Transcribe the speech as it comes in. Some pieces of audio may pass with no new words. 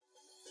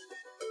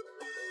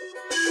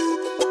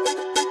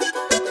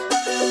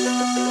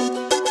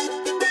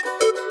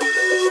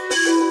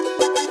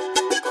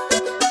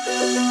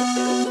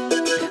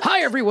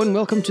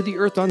welcome to the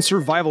Earth on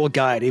Survival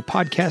Guide, a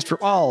podcast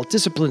for all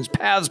disciplines,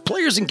 paths,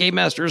 players, and game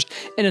masters,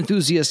 and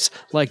enthusiasts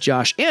like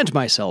Josh and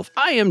myself.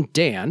 I am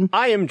Dan.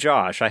 I am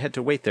Josh. I had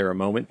to wait there a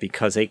moment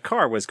because a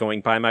car was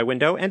going by my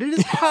window, and it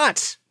is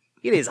hot.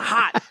 It is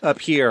hot up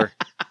here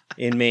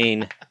in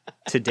Maine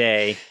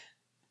today.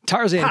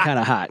 Tarzan kind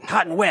of hot.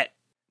 Hot and wet.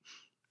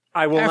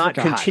 I will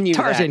Africa not continue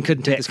hot. Tarzan that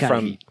couldn't take this kind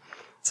of heat.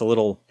 It's a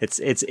little,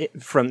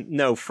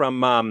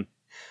 from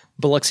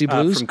Biloxi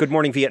Blues? from Good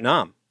Morning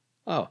Vietnam.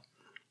 Oh.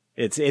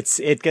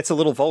 It gets a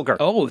little vulgar.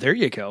 Oh, there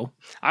you go.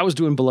 I was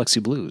doing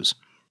Biloxi Blues.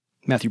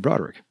 Matthew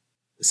Broderick.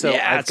 So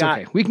yeah, I've got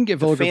okay. We can get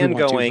vulgar if we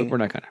want to, but we're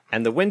not going to.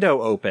 And the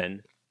window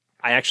open.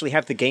 I actually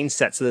have the gain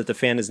set so that the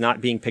fan is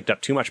not being picked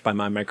up too much by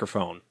my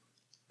microphone.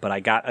 But I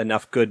got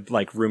enough good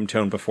room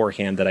tone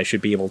beforehand that I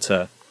should be able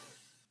to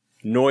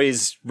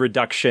noise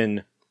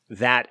reduction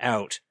that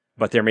out.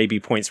 But there may be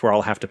points where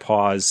I'll have to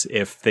pause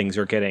if things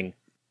are getting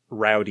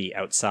rowdy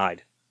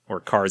outside or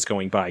cars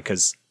going by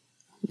because...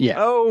 Yeah.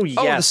 Oh,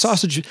 yes. Oh,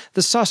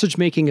 the sausage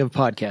making of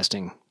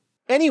podcasting.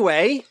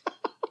 Anyway.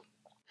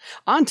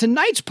 On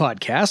tonight's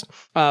podcast,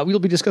 we'll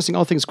be discussing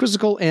all things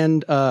quizzical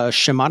and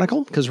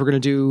shamanical, because we're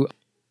going to do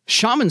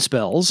shaman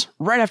spells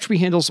right after we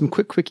handle some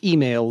quick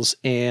emails.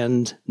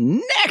 And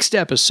next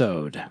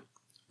episode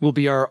will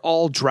be our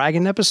all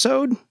dragon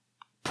episode.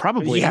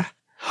 Probably. Yeah.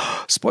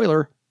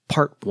 Spoiler,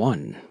 part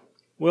 1.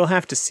 We'll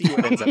have to see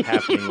what ends up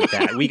happening with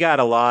that. We got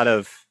a lot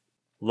of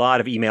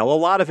email, a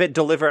lot of it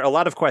delivered, a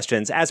lot of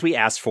questions as we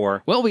asked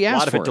for. Well, we asked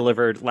for a lot of it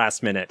delivered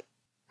last minute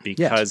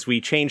because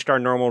we changed our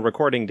normal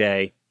recording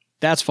day.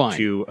 That's fine.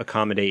 To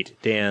accommodate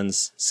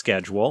Dan's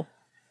schedule.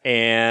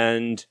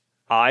 And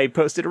I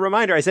posted a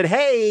reminder. I said,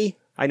 hey,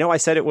 I know I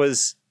said it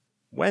was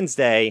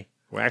Wednesday.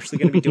 We're actually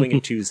going to be doing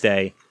it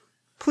Tuesday.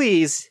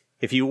 Please,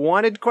 if you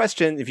wanted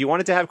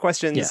to have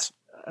questions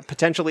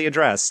potentially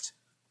addressed,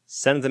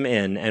 send them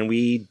in. And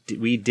we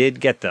did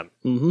get them.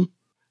 Mm-hmm.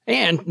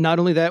 And not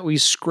only that, we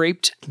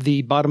scraped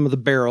the bottom of the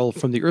barrel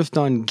from the Earth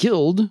Dawn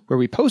Guild, where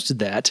we posted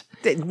that.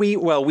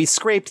 We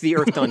scraped the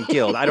Earth Dawn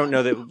Guild. I don't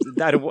know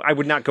that I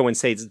would not go and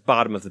say it's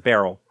bottom of the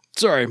barrel.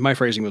 Sorry, my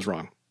phrasing was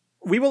wrong.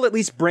 We will at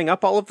least bring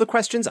up all of the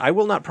questions. I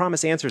will not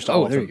promise answers to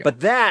all of them.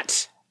 But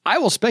that... I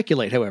will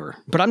speculate, however,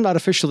 but I'm not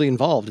officially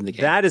involved in the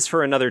game. That is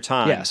for another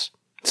time. Yes.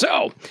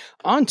 So,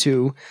 on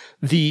to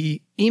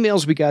the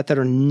emails we got that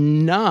are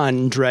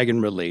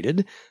non-dragon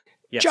related.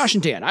 Yes. Josh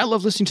and Dan, I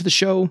love listening to the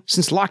show.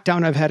 Since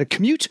lockdown, I've had a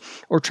commute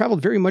or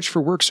traveled very much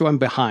for work, so I'm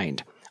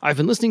behind. I've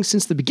been listening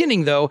since the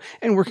beginning, though,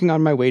 and working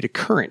on my way to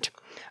current.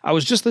 I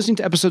was just listening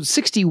to episode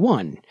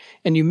 61,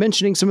 and you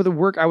mentioning some of the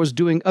work I was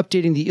doing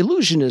updating the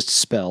illusionist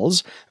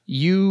spells. I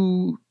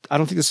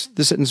don't think this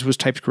sentence was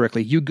typed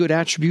correctly. You good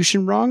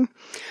attribution wrong?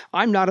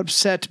 I'm not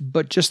upset,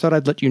 but just thought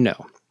I'd let you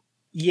know.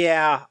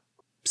 Yeah.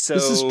 So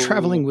this is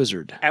Traveling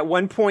Wizard. At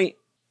one point,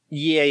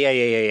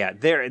 yeah.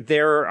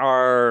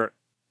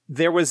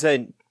 There was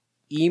an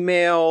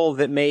email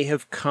that may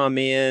have come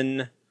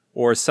in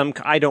or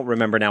I don't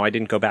remember now. I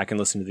didn't go back and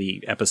listen to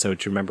the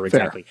episode to remember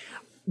exactly. Fair.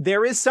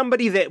 There is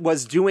somebody that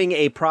was doing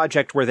a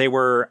project where they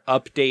were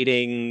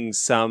updating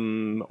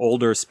some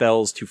older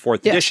spells to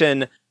 4th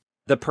edition.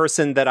 The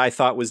person that I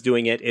thought was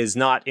doing it is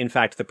not, in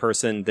fact, the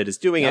person that is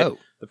doing it.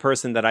 The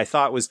person that I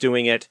thought was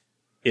doing it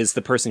is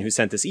the person who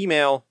sent this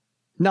email.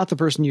 Not the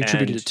person you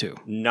attributed it to.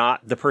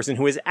 Not the person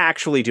who is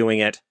actually doing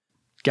it.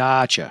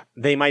 Gotcha.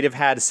 They might have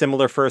had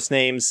similar first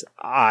names.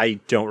 I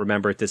don't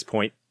remember at this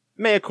point.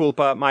 Mea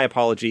culpa, my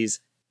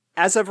apologies.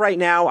 As of right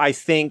now, I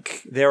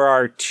think there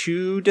are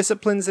 2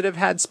 disciplines that have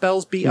had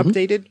spells be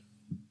updated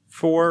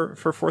for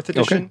 4th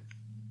edition. Okay.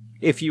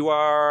 If you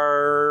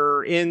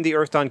are in the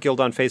Earth Dawn Guild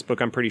on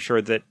Facebook, I'm pretty sure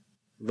that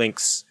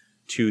links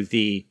to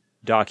the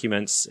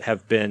documents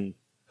have been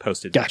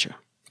posted. Gotcha.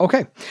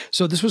 Okay.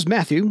 So this was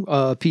Matthew,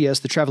 P.S.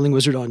 the Traveling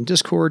Wizard on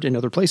Discord and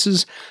other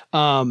places.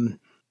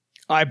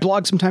 I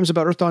blog sometimes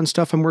about Earth Dawn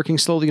stuff. I'm working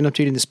slowly on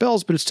updating the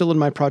spells, but it's still in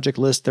my project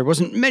list. There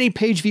wasn't many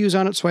page views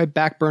on it, so I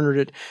backburnered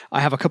it. I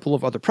have a couple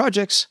of other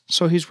projects,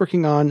 so he's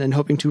working on and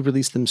hoping to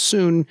release them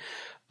soon.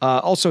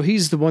 Also,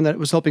 he's the one that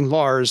was helping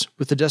Lars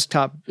with the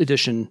desktop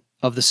edition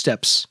of the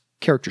Steps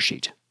character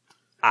sheet.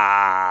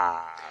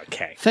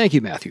 Okay. Thank you,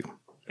 Matthew.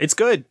 It's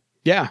good.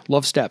 Yeah,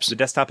 love Steps. The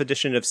desktop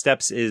edition of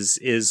Steps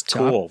is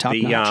cool. Top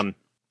notch.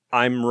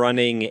 I'm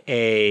running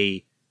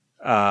a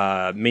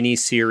mini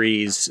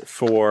series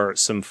for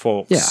some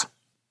folks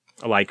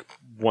like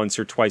once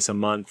or twice a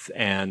month,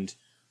 and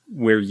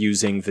we're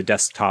using the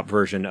desktop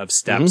version of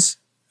Steps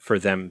for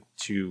them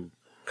to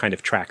kind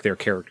of track their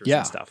characters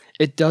and stuff.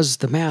 It does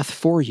the math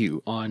for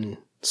you on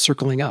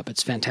circling up.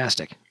 It's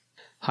fantastic.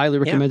 Highly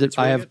recommend it.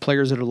 Really I have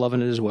players that are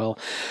loving it as well.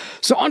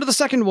 So on to the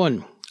second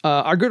one.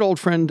 Our good old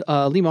friend,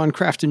 Lemon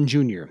Crafton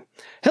Jr.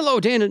 Hello,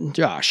 Dan and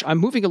Josh. I'm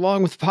moving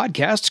along with the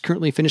podcast,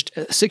 currently finished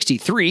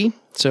 63.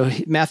 So,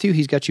 Matthew,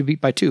 he's got you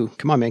beat by 2.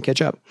 Come on, man,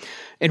 catch up.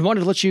 And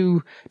wanted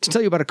to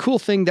tell you about a cool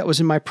thing that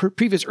was in my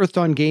previous Earth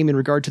Dawn game in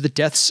regard to the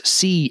Death's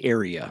Sea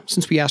area,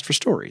 since we asked for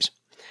stories.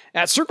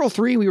 At Circle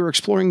 3, we were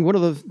exploring one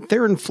of the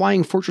Theran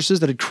flying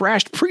fortresses that had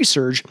crashed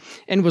pre-surge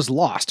and was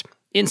lost.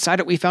 Inside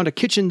it, we found a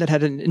kitchen that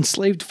had an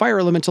enslaved fire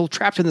elemental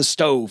trapped in the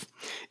stove.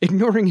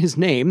 Ignoring his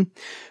name,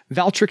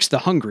 Valtrix the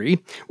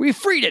Hungry, we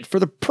freed it for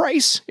the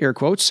price, air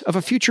quotes, of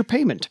a future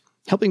payment,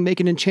 helping make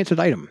an enchanted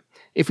item.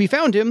 If we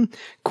found him,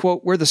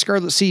 quote, where the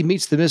Scarlet Sea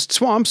meets the Mist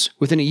Swamps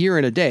within a year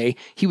and a day,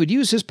 he would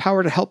use his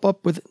power to help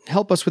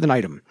us with an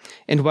item.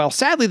 And while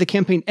sadly the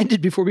campaign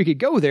ended before we could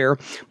go there,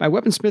 my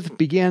weaponsmith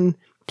began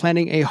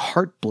planning a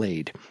heart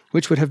blade,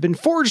 which would have been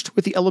forged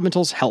with the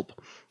elemental's help.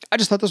 I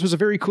just thought this was a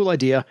very cool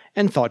idea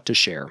and thought to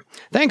share.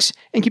 Thanks,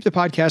 and keep the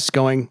podcasts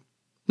going,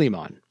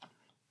 Limon.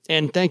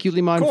 And thank you,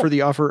 Limon, for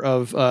the offer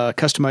of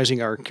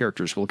customizing our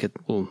characters.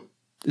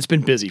 It's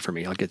been busy for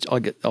me. I'll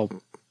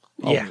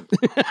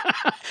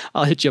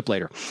hit you up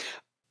later.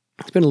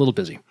 It's been a little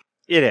busy.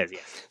 It is,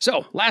 yes.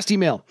 So, last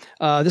email.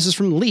 This is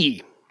from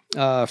Lee,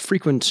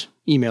 frequent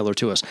emailer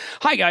to us.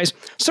 Hi, guys.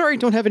 Sorry,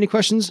 don't have any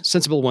questions,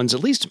 sensible ones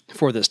at least,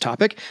 for this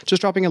topic.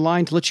 Just dropping a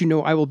line to let you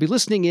know I will be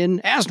listening in,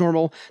 as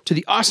normal, to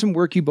the awesome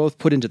work you both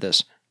put into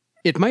this.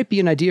 It might be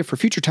an idea for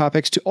future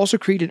topics to also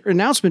create an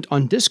announcement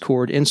on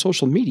Discord and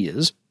social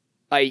medias,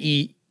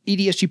 i.e.,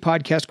 EDSG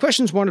podcast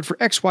questions wanted for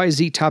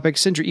XYZ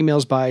topics. Send your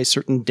emails by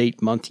certain date,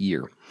 month,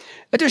 year.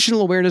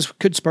 Additional awareness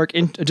could spark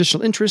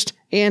additional interest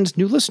and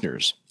new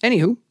listeners.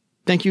 Anywho,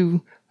 thank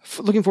you.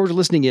 Looking forward to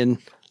listening in.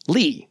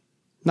 Lee.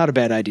 Not a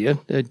bad idea.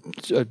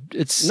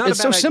 It's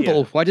so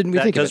simple. Why didn't we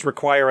think of it? That does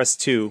require us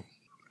to...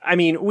 I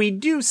mean, we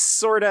do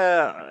sort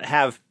of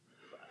have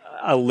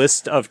a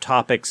list of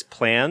topics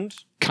planned.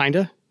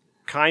 Kinda.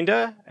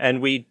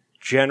 And we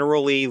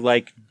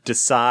generally,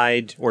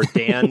 decide, or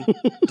Dan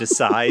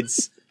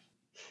decides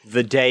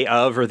the day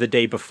of or the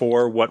day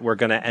before what we're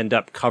going to end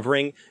up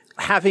covering.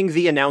 Having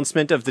the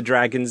announcement of the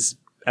Dragons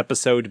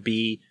episode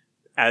be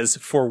as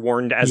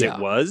forewarned as it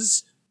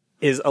was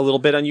is a little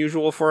bit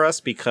unusual for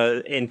us,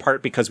 in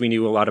part because we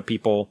knew a lot of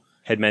people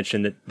had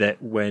mentioned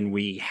that when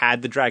we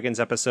had the Dragons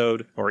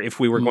episode, or if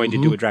we were going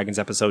to do a Dragons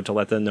episode, to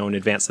let them know in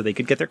advance so they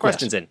could get their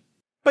questions in.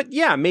 But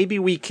yeah, maybe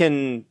we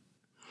can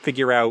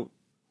figure out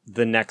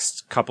the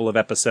next couple of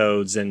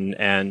episodes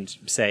and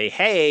say,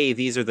 hey,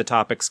 these are the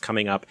topics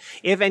coming up.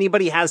 If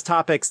anybody has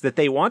topics that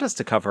they want us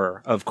to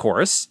cover, of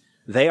course,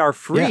 they are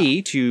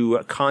free to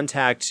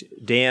contact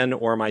Dan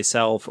or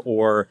myself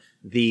or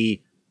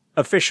the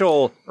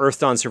official Earth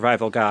Dawn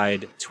Survival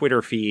Guide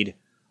Twitter feed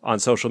on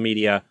social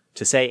media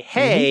to say,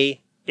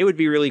 hey, it would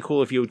be really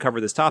cool if you would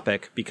cover this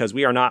topic, because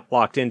we are not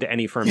locked into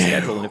any firm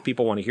schedule. And if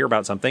people want to hear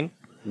about something,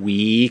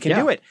 we can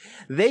do it.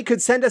 They could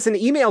send us an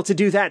email to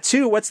do that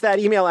too. What's that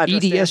email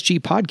address?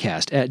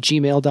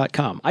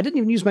 EDSGpodcast@gmail.com. I didn't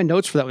even use my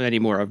notes for that one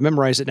anymore. I've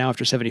memorized it now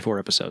after 74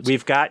 episodes.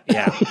 We've got,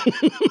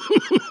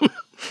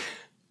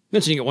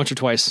 mentioning it once or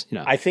twice,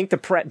 I think the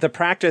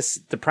practice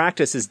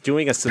is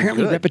doing us some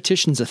apparently good.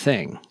 Repetition's a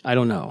thing. I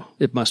don't know.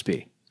 It must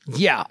be.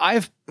 Yeah,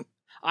 I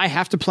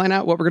have to plan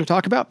out what we're going to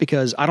talk about,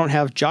 because I don't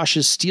have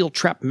Josh's steel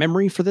trap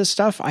memory for this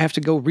stuff. I have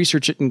to go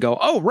research it and go,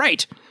 oh,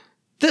 right.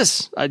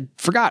 I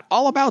forgot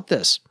all about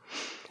this.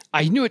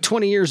 I knew it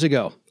 20 years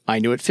ago. I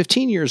knew it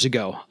 15 years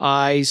ago.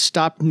 I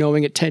stopped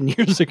knowing it 10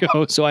 years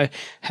ago, so I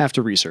have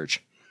to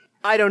research.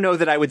 I don't know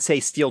that I would say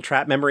steel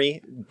trap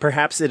memory.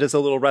 Perhaps it is a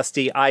little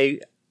rusty.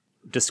 I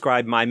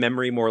describe my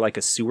memory more like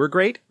a sewer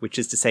grate, which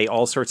is to say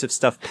all sorts of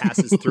stuff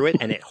passes through it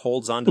and it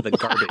holds onto the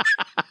garbage.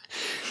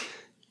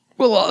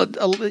 Well,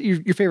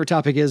 your favorite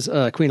topic is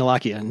Queen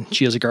Alakia, and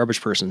she is a garbage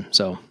person,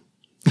 so...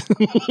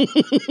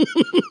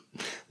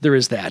 There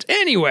is that.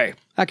 Anyway,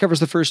 that covers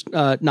the first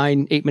 8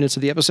 minutes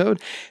of the episode.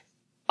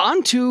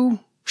 On to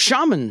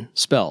Shaman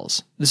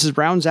spells. This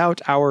rounds out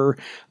our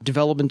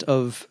development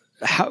of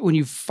how, when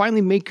you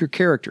finally make your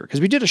character, because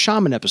we did a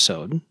Shaman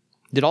episode,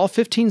 did all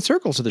 15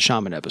 circles of the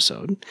Shaman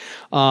episode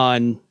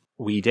on...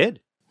 We did.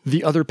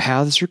 The other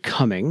paths are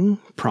coming,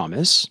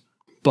 promise,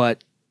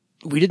 but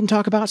we didn't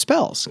talk about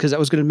spells, because that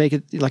was going to make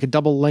it like a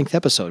double-length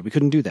episode. We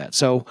couldn't do that.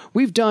 So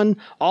we've done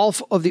all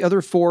of the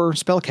other 4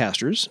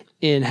 spellcasters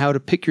in how to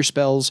pick your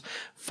spells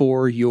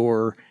for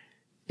your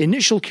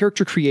initial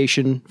character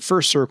creation,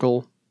 first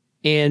circle,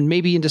 and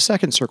maybe into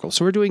second circle.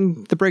 So we're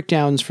doing the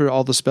breakdowns for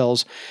all the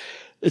spells.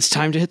 It's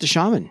time to hit the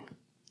Shaman.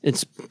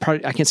 It's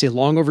probably, I can't say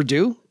long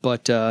overdue,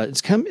 but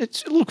it's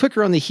a little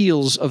quicker on the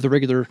heels of the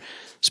regular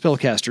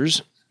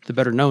spellcasters, the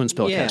better-known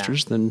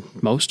spellcasters than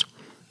most.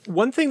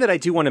 One thing that I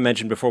do want to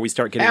mention before we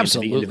start getting into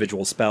the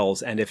individual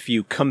spells, and if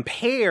you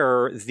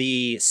compare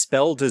the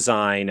spell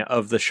design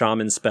of the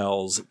Shaman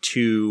spells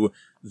to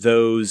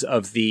those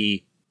of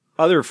the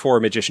other 4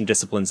 magician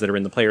disciplines that are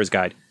in the player's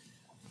guide,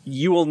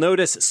 you will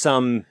notice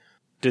some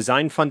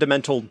design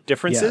fundamental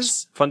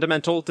differences,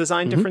 fundamental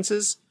design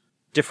differences,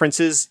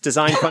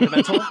 design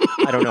fundamental.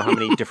 I don't know how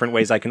many different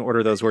ways I can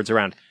order those words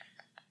around.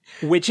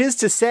 Which is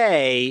to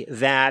say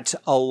that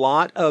a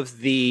lot of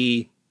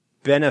the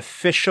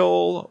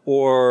beneficial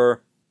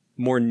or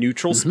more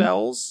neutral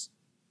spells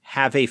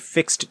have a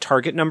fixed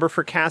target number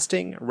for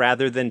casting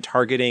rather than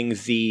targeting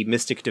the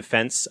mystic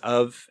defense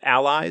of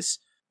allies,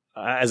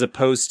 as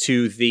opposed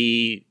to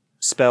the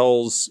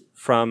spells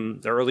from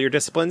the earlier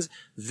disciplines.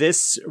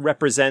 This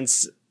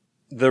represents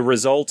the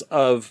result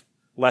of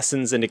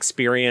lessons and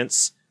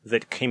experience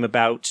that came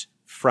about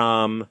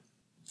from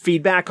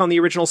feedback on the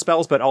original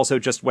spells, but also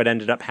just what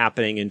ended up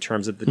happening in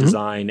terms of the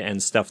design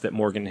and stuff that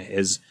Morgan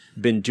has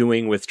been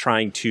doing with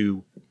trying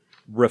to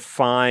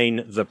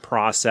refine the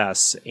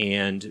process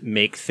and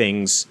make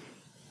things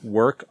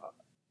work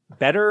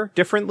better,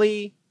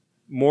 differently,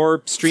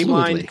 more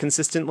streamlined,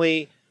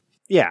 consistently.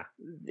 Yeah,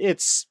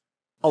 it's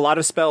a lot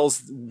of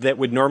spells that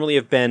would normally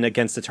have been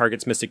against the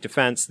target's mystic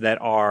defense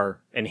that are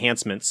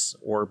enhancements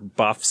or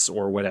buffs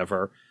or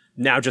whatever,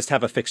 now just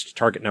have a fixed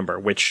target number,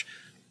 which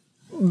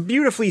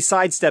beautifully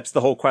sidesteps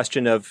the whole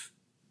question of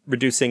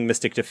reducing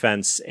mystic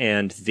defense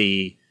and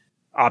the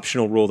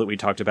optional rule that we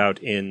talked about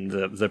in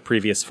the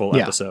previous full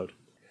episode,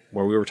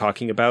 where we were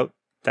talking about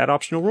that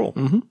optional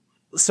rule.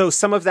 So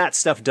some of that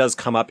stuff does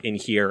come up in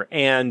here,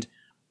 and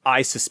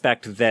I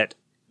suspect that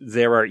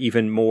there are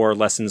even more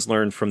lessons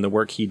learned from the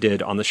work he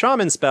did on the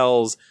Shaman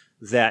spells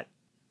that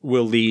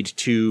will lead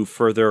to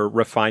further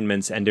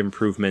refinements and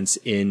improvements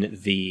in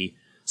the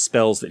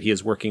spells that he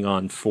is working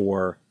on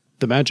for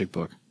the Magic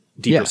Book.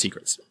 Deeper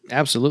Secrets.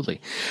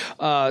 Absolutely.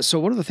 So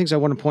one of the things I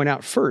want to point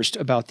out first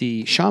about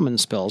the Shaman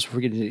spells, before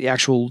we get into the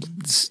actual,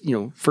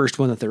 first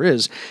one that there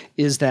is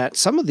that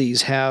some of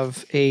these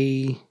have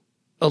a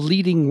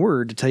leading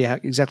word to tell you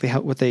exactly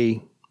what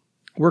they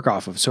work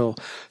off of. So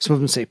some of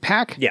them say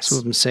pack, some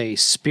of them say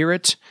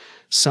spirit,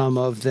 some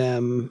of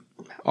them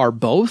are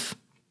both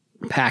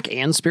pack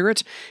and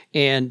spirit,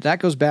 and that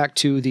goes back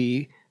to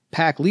the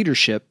pack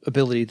leadership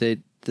ability that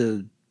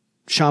the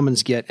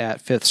shamans get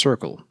at 5th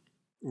Circle.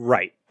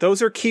 Right.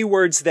 Those are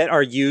keywords that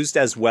are used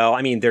as well.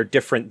 I mean, they're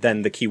different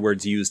than the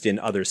keywords used in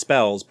other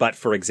spells, but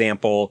for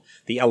example,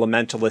 the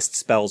elementalist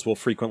spells will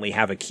frequently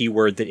have a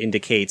keyword that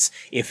indicates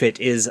if it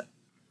is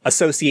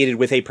associated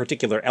with a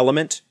particular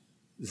element,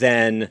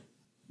 then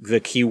the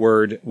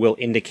keyword will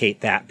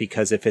indicate that,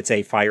 because if it's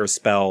a fire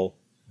spell,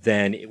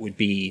 then it would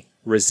be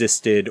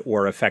resisted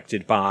or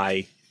affected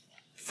by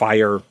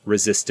fire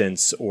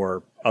resistance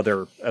or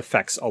other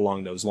effects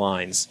along those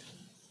lines.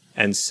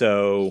 And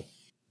so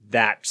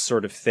that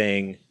sort of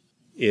thing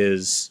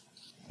is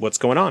what's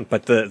going on.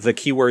 But the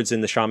keywords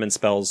in the shaman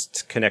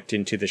spells connect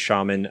into the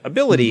shaman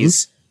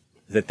abilities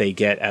that they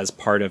get as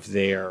part of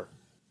their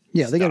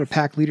they got a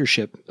pack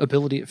leadership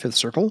ability at 5th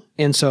Circle.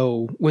 And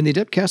so when the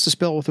adept casts a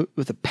spell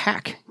with a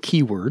pack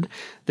keyword,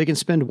 they can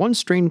spend 1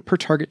 strain per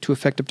target to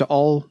affect up to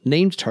all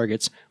named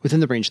targets within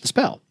the range of the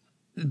spell.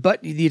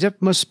 But the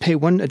adept must pay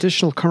 1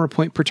 additional karma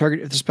point per target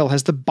if the spell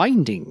has the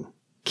binding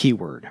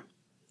keyword.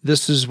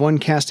 This is 1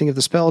 casting of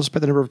the spell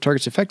despite the number of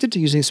targets affected.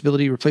 Using this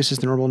ability replaces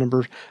the normal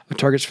number of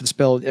targets for the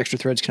spell. The extra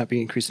threads cannot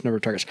be increased the number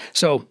of targets.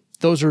 So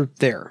those are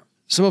there.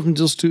 Some of them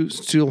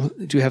still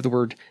do have the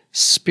word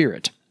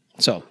spirit.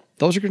 So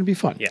those are going to be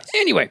fun. Yes.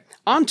 Anyway,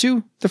 on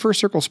to the 1st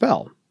Circle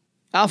spell.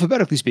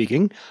 Alphabetically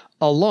speaking,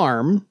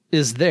 alarm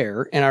is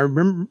there. And I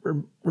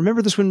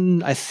remember this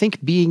one, I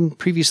think, being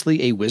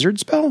previously a wizard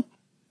spell.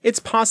 It's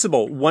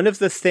possible. One of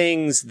the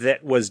things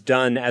that was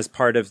done as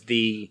part of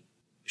the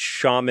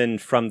Shaman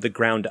from the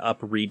ground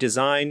up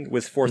redesign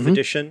with 4th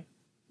edition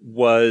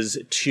was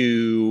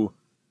to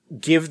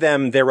give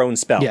them their own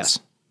spells. Yes.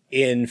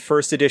 In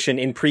 1st edition,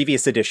 in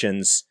previous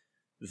editions,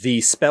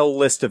 the spell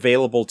list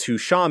available to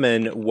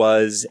Shaman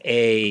was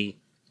a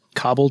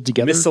cobbled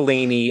together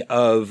miscellany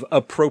of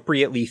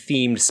appropriately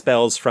themed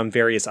spells from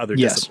various other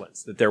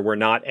disciplines. That there were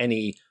not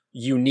any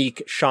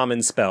unique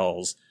Shaman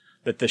spells,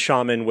 that the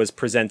Shaman was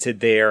presented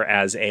there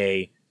as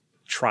a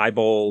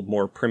tribal,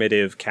 more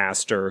primitive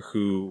caster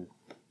who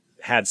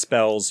had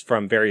spells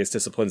from various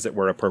disciplines that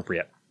were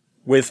appropriate.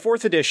 With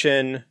 4th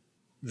edition,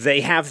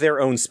 they have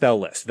their own spell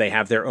list. They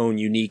have their own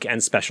unique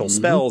and special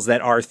spells that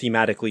are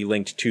thematically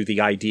linked to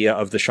the idea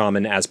of the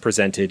shaman as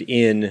presented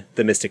in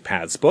the Mystic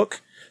Paths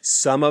book.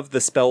 Some of the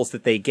spells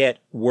that they get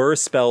were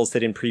spells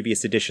that in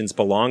previous editions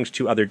belonged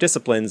to other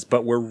disciplines,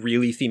 but were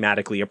really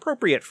thematically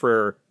appropriate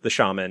for the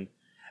shaman.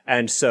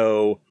 And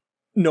so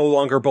no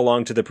longer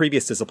belong to the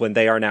previous discipline.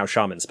 They are now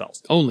shaman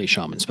spells. Only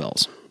shaman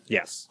spells.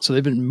 Yes. So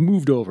they've been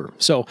moved over.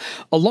 So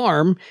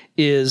alarm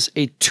is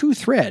a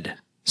 2-thread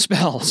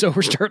spell. So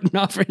we're starting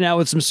off right now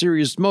with some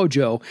serious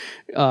mojo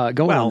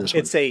going on this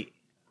one.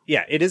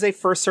 It is a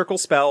 1st Circle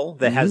spell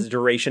that has a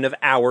duration of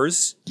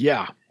hours.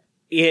 Yeah.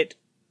 It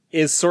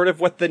is sort of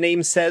what the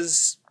name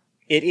says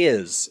it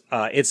is.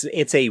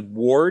 It's a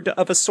ward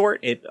of a sort.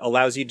 It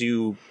allows you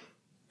to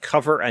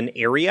cover an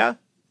area,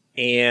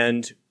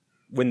 and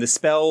when the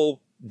spell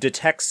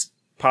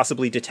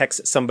possibly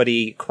detects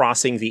somebody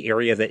crossing the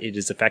area that it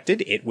is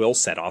affected, it will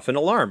set off an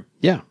alarm.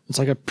 Yeah, it's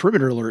like a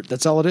perimeter alert.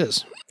 That's all it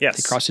is. Yes.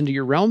 They cross into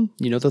your realm,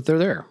 you know that they're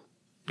there.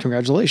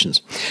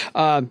 Congratulations.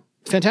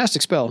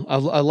 Fantastic spell. I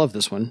love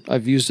this one.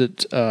 I've used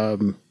it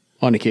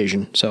on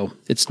occasion, so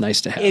it's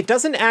nice to have. It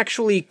doesn't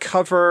actually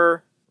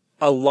cover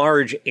a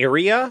large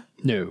area.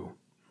 No.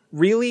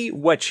 Really,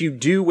 what you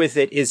do with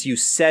it is you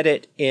set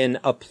it in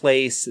a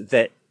place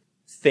that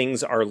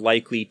things are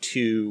likely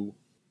to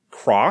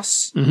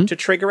cross to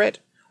trigger it.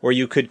 Or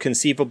you could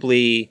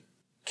conceivably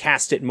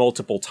cast it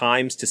multiple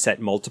times to set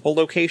multiple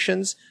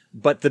locations,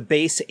 but the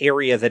base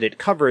area that it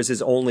covers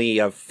is only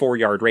a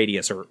 4-yard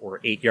radius or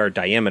 8-yard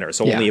diameter,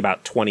 so only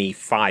about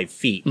 25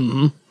 feet.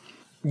 Mm-hmm.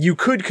 You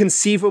could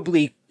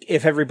conceivably,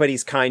 if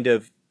everybody's kind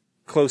of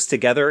close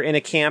together in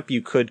a camp,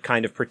 you could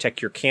kind of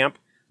protect your camp,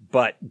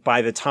 but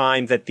by the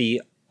time that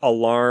the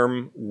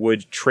alarm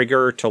would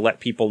trigger to let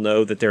people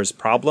know that there's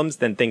problems,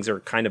 then things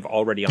are kind of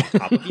already on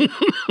top of you.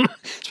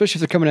 Especially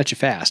if they're coming at you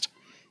fast.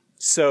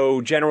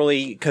 So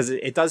generally, because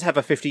it does have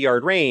a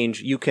 50-yard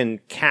range, you can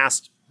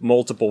cast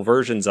multiple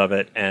versions of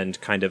it, and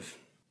kind of,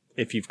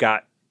 if you've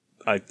got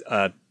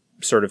a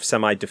sort of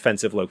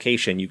semi-defensive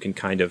location, you can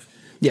kind of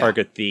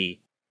target the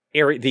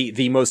area,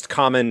 the most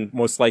common,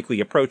 most likely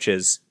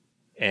approaches,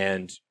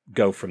 and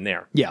go from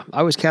there. Yeah, I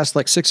always cast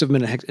like 6 of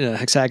them in a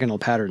hexagonal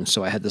pattern,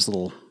 so I had this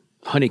little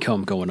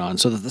honeycomb going on,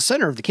 so that the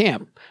center of the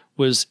camp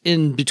was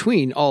in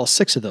between all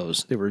 6 of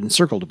those. They were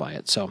encircled by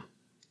it, so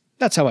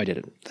that's how I did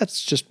it.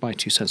 That's just my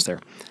 2 cents there.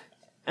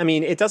 I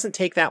mean, it doesn't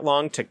take that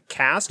long to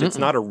cast. It's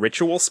not a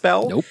ritual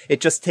spell. Nope. It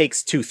just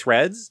takes 2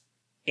 threads,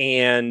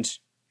 and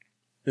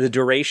the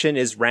duration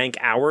is rank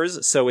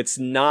hours, so it's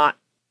not,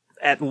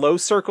 at low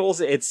circles,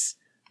 it's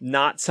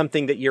not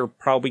something that you're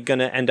probably going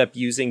to end up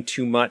using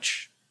too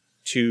much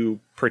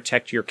to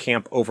protect your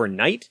camp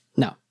overnight.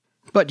 No,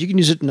 but you can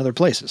use it in other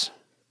places.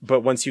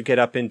 But once you get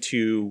up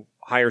into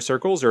higher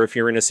circles, or if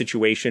you're in a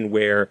situation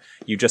where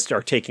you just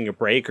are taking a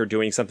break or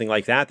doing something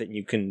like that, then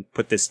you can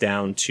put this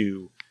down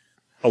to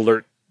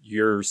alert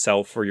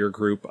yourself or your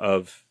group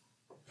of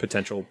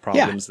potential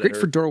problems. Yeah, great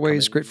for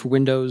doorways, great for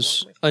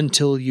windows,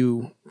 until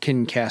you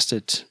can cast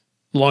it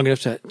long enough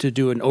to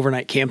do an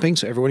overnight camping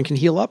so everyone can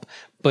heal up.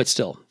 But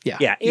still, yeah.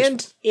 Yeah,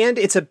 and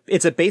it's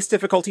a base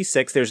difficulty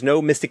 6. There's no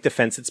mystic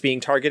defense that's being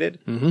targeted.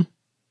 Mm-hmm.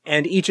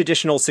 And each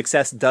additional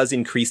success does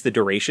increase the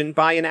duration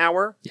by an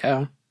hour.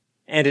 Yeah.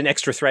 And an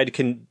extra thread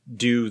can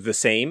do the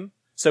same.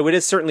 So it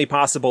is certainly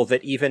possible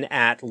that even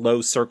at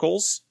low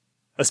circles,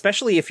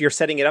 especially if you're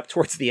setting it up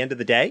towards the end of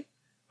the day,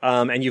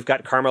 and you've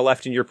got karma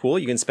left in your pool,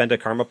 you can spend a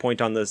karma point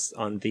on the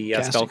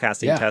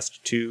spellcasting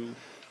test to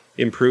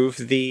improve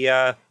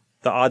the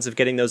odds of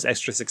getting those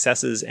extra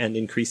successes and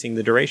increasing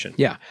the duration.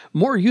 Yeah.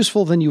 More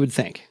useful than you would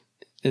think.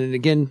 And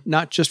again,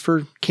 not just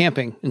for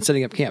camping and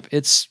setting up camp.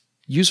 It's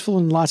useful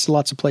in lots and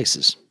lots of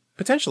places.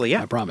 Potentially,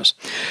 yeah. I promise.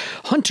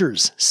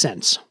 Hunter's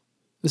Sense.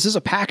 This is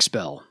a pack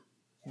spell.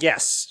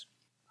 Yes.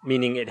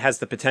 Meaning it has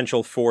the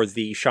potential for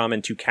the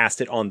shaman to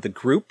cast it on the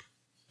group.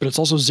 But it's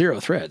also 0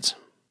 threads.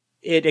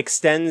 It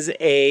extends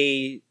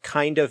a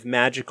kind of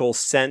magical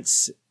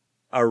sense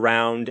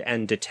around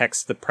and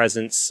detects the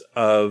presence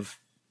of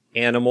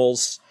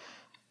animals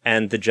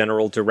and the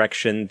general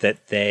direction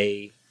that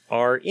they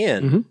are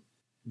in. Mm-hmm.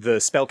 The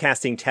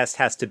spellcasting test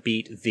has to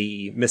beat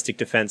the mystic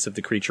defense of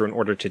the creature in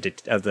order to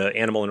of the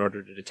animal in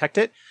order to detect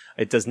it.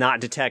 It does not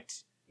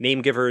detect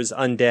name givers,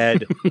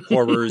 undead,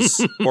 horrors,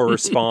 horror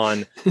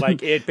spawn.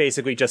 Like, it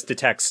basically just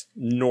detects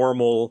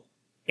normal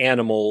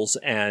animals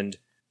and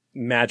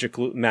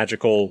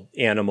magical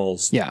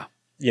animals. Yeah.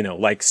 You know,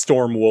 like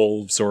storm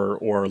wolves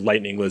or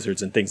lightning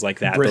lizards and things like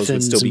that. Griffins, those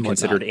would still be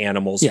considered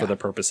animals for the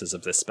purposes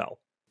of this spell.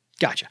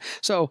 Gotcha.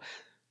 So,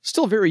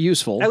 still very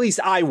useful. At least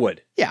I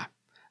would. Yeah.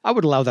 I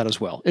would allow that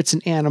as well. It's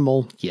an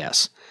animal,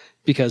 yes,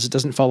 because it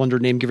doesn't fall under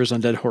name givers,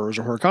 undead, horrors,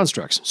 or horror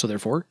constructs. So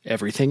therefore,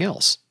 everything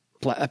else.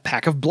 A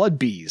pack of blood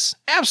bees.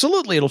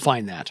 Absolutely, it'll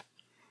find that.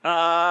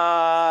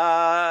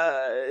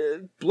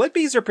 Blood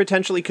bees are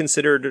potentially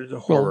considered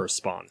horror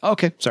spawn.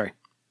 Okay, sorry.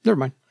 Never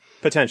mind.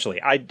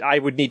 Potentially. I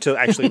would need to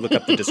actually look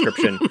up the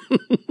description.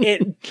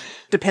 It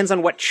depends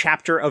on what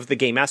chapter of the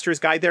Game Master's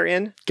Guide they're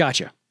in.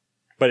 Gotcha.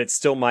 But it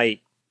still might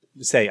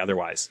say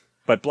otherwise.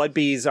 But blood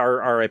bees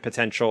are a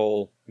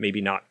potential, maybe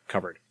not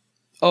covered.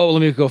 Oh,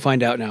 let me go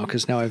find out now,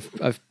 because now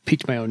I've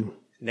piqued my own.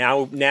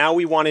 Now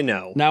we want to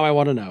know. Now I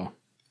want to know.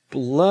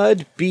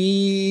 Blood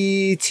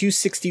bee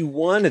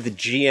 261 of the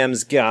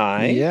GM's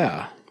Guide.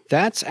 Yeah,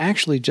 that's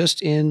actually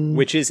just in,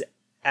 which is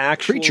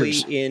actually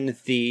creatures. In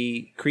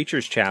the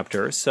creatures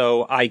chapter.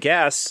 So I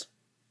guess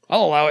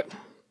I'll allow it.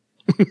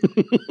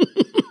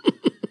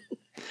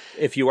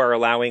 If you are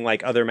allowing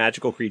like other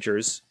magical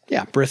creatures,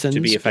 Brithans, to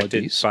be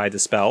affected by the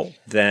spell,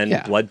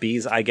 then blood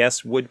bees, I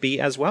guess, would be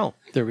as well.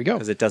 There we go.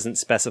 Because it doesn't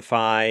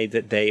specify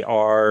that they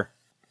are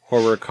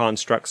horror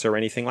constructs or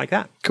anything like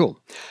that. Cool.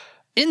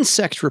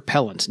 Insect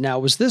repellent. Now,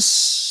 was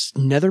this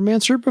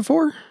Nethermancer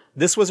before?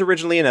 This was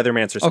originally a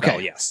Nethermancer spell,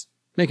 yes.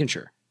 Making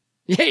sure.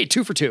 Yay,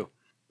 2 for 2.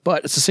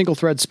 But it's a single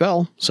thread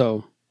spell,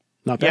 so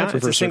not bad for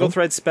it's first a single circle.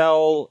 thread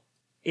spell.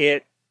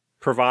 It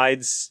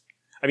provides,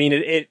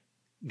 it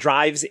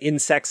drives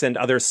insects and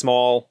other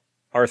small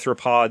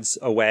arthropods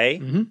away.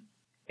 Mm-hmm.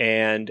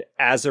 And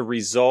as a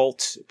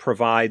result,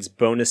 provides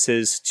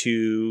bonuses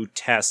to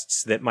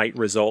tests that might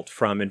result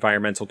from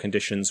environmental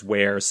conditions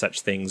where such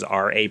things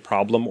are a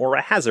problem or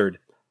a hazard.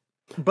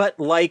 But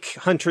like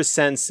Hunter's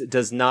Sense,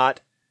 does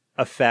not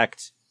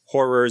affect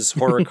horrors,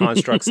 horror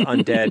constructs,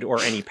 undead, or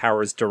any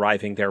powers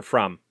deriving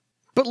therefrom.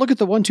 But look at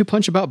the 1-2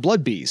 punch about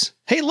blood bees.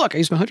 Hey, look, I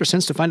use my Hunter's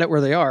Sense to find out where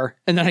they are,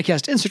 and then I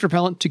cast insect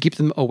repellent to keep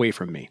them away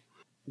from me.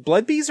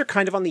 Blood bees are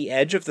kind of on the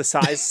edge of the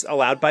size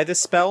allowed by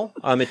this spell.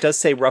 It does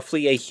say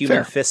roughly a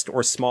human fist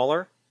or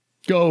smaller.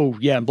 Oh,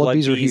 yeah, blood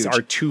bees are huge.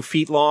 Are 2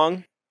 feet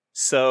long.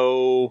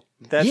 So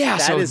that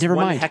is never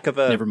one mind. heck of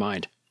a... Never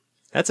mind.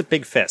 That's a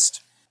big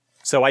fist.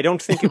 So I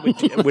don't think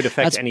it would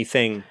affect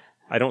anything.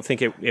 I don't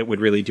think it would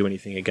really do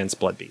anything against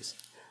blood bees.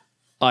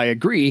 I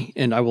agree,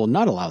 and I will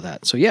not allow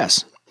that. So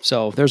yes.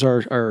 So there's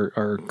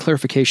our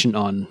clarification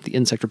on the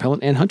insect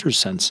repellent and hunter's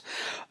sense.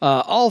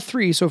 All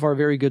 3 so far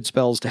very good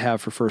spells to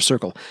have for first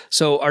circle.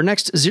 So our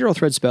next 0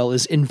 thread spell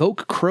is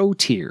Invoke Crow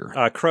Tear.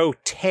 Crow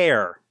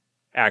Tear,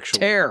 actually.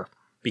 Tear.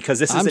 Because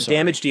this is a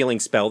damage dealing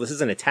spell. This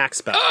is an attack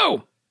spell.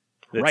 Oh!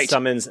 That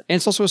summons... And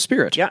it's also a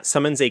spirit. Yeah,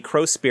 summons a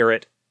crow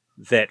spirit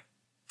that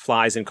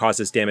flies and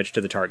causes damage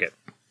to the target.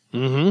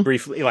 Mm-hmm.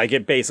 Briefly, like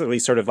it basically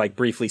sort of like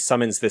briefly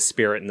summons this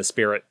spirit, and the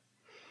spirit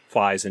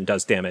flies and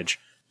does damage.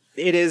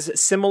 It is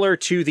similar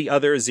to the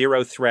other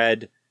 0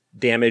 thread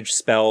damage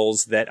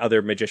spells that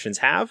other magicians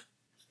have.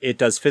 It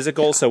does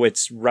physical, so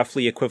it's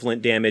roughly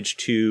equivalent damage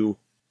to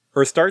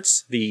Earth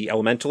Darts, the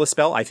Elementalist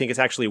spell. I think it's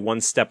actually 1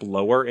 step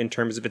lower in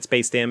terms of its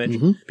base damage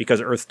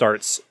because Earth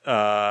Darts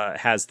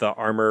has the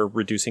armor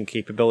reducing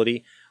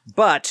capability.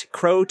 But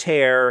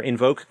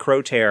Invoke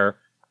Crow Tear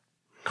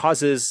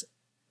causes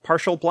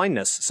partial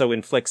blindness, so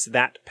inflicts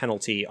that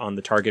penalty on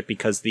the target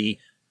because the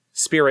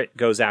spirit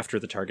goes after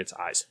the target's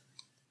eyes.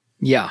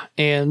 Yeah,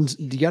 and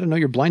you got to know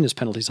your blindness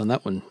penalties on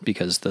that one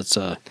because those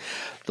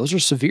are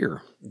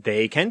severe.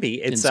 They can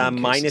be. It's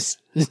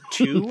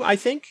 -2, I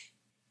think.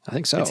 I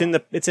think so. It's in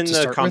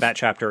the combat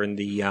chapter in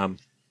the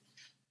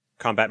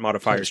combat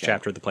modifiers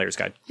chapter of the player's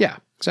guide. Yeah,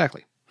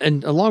 exactly.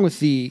 And along with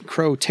the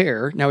Crow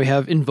Tear, now we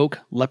have Invoke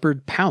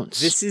Leopard Pounce.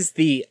 This is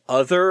the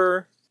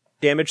other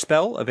damage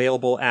spell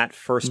available at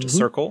first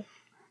circle.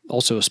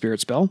 Also a spirit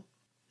spell,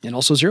 and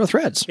also 0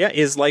 threads. Yeah, it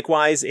is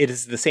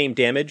the same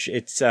damage.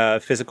 It's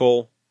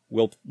physical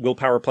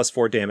willpower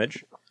 +4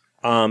 damage,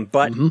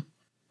 but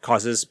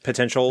causes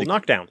potential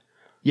knockdown.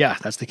 Yeah,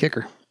 that's the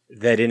kicker.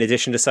 That in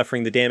addition to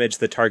suffering the damage,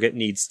 the target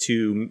needs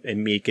to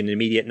make an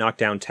immediate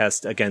knockdown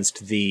test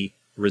against the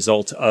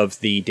result of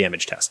the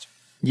damage test.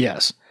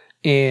 Yes.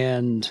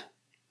 And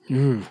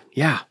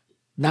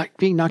not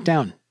being knocked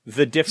down.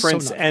 The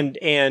difference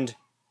and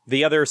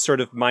the other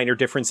sort of minor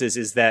differences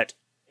is that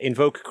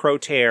Invoke Crow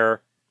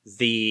Tear,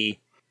 the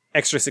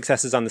extra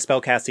successes on the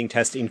spellcasting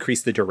test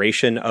increase the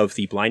duration of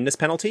the blindness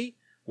penalty,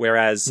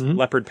 whereas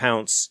Leopard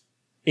Pounce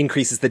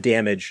increases the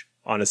damage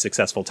on a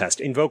successful test.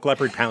 Invoke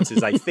Leopard Pounce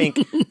is, I think,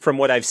 from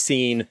what I've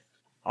seen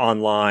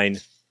online,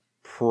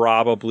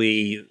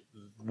 probably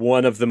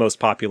one of the most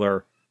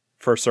popular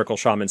first circle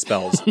shaman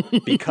spells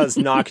because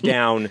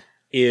knockdown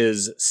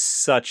is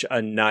such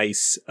a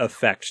nice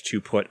effect to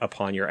put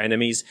upon your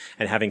enemies,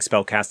 and having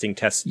spellcasting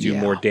tests do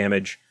more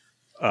damage,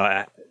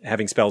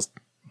 having spells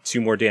do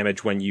more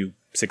damage when you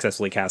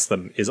successfully cast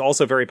them is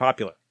also very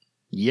popular.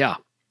 Yeah,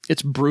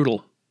 it's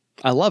brutal.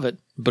 I love it,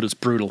 but it's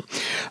brutal.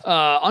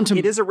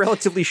 It is a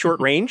relatively short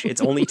range.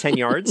 It's only 10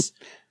 yards.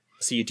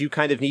 So you do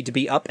kind of need to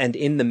be up and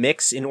in the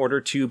mix in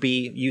order to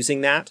be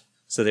using that.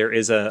 So there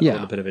is a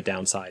little bit of a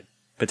downside,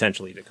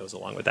 potentially, that goes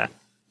along with that.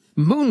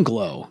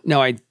 Moonglow.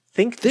 Now, I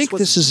think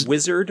this is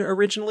Wizard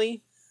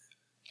originally.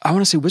 I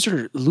want to say Wizard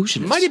or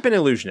Illusionist. Might have been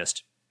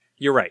Illusionist.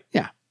 You're right.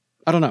 Yeah.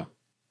 I don't know.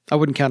 I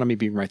wouldn't count on me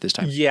being right this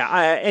time.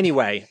 Yeah.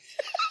 Anyway.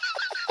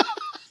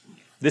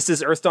 This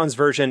is Earthdawn's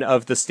version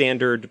of the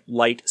standard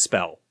light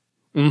spell.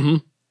 Mm-hmm.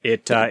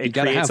 It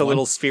creates a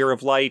little sphere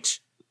of light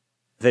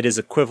that is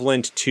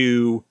equivalent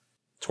to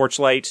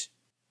torchlight.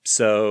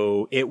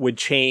 So it would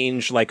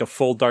change like a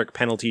full dark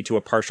penalty to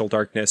a partial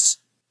darkness.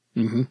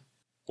 Mm-hmm.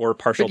 Or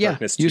partial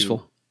darkness to...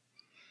 useful.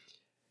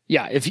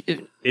 Yeah.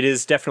 It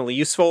is definitely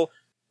useful.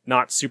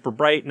 Not super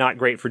bright, not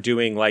great for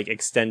doing like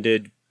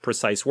extended,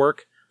 precise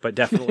work, but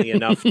definitely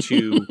enough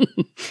to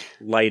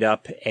light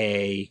up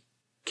a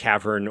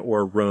cavern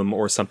or room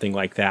or something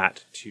like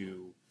that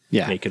to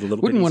make it a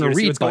little bit easier to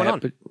see what's going on.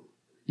 But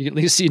you can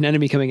at least see an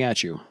enemy coming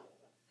at you.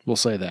 We'll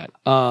say that.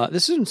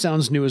 This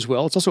sounds new as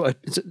well. It's also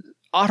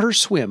Otter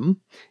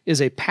Swim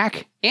is a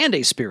pack and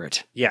a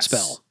spirit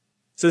spell.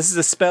 So this is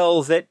a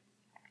spell that,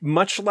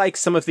 much like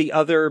some of the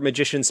other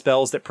magician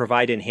spells that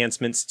provide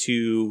enhancements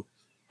to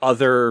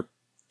other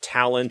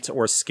talent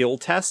or skill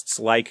tests,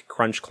 like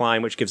Crunch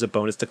Climb, which gives a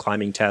bonus to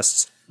climbing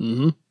tests.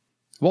 Mm-hmm.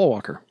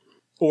 Wallwalker.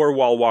 Or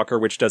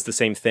Wallwalker, which does the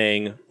same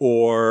thing.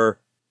 Or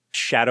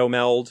Shadow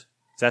Meld.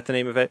 Is that the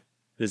name of it?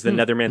 There's the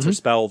Nethermancer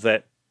spell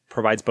that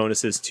provides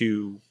bonuses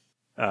to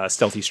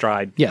Stealthy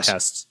Stride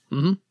tests.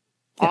 Mm-hmm.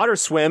 Yeah. Otter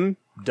Swim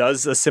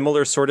does a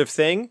similar sort of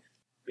thing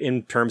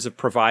in terms of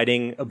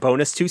providing a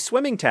bonus to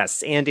swimming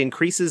tests and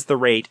increases the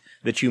rate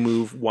that you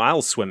move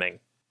while swimming.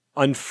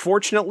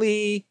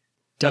 Unfortunately,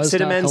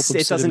 Obsidimen,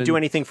 it doesn't do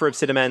anything for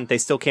Obsidimen. They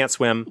still can't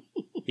swim,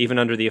 even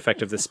under the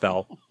effect of this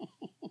spell.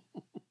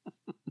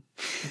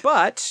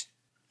 But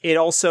it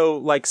also,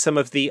 like some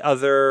of the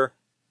other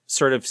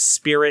sort of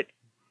spirit...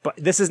 But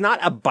this is not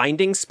a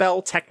binding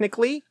spell,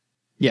 technically.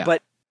 Yeah.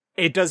 But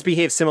It does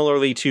behave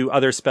similarly to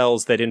other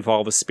spells that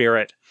involve a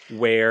spirit,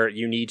 where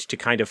you need to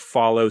kind of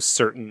follow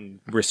certain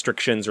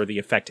restrictions or the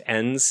effect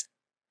ends.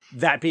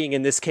 That being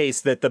in this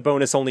case that the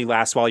bonus only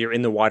lasts while you're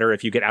in the water.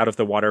 If you get out of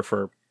the water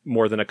for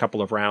more than a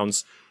couple of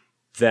rounds,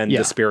 then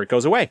the spirit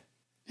goes away.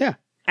 Yeah.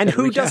 And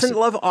who doesn't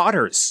love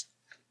otters?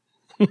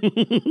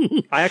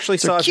 I actually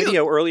saw a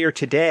video earlier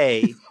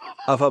today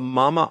of a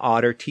mama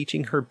otter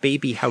teaching her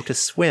baby how to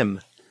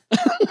swim.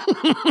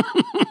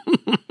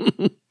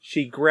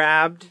 She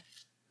grabbed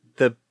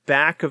the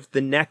back of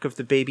the neck of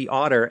the baby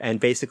otter and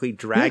basically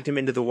dragged him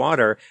into the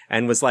water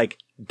and was like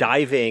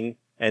diving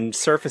and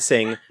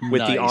surfacing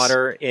with the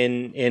otter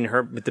in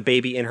her, with the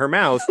baby in her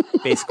mouth,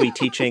 basically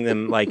teaching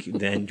them, like,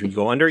 then you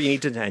go under, you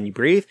need to, and you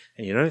breathe,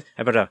 and you know,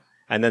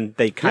 and then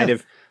they kind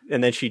of,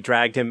 and then she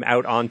dragged him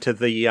out onto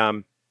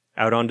the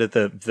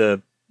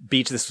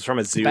beach. This was from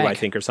a zoo, I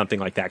think, or something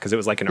like that, because it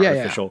was like an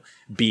artificial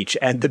beach,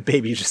 and the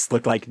baby just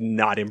looked like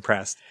not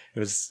impressed. It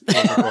was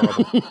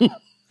horrible.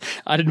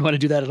 I didn't want to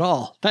do that at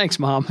all. Thanks,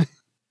 Mom.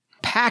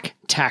 Pack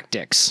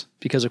tactics,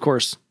 because of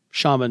course,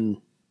 shaman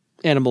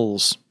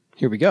animals.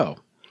 Here we go.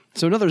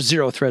 So another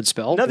zero thread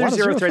spell. Another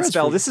zero thread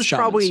spell. This is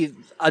probably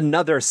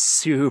another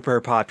super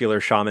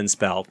popular shaman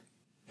spell.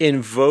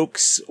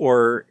 Invokes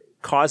or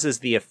causes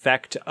the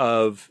effect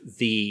of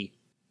the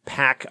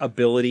pack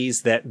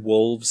abilities that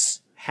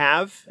wolves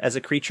have as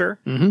a creature,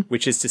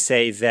 which is to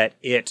say that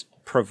it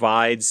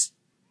provides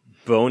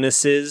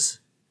bonuses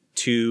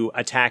to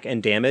attack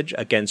and damage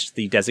against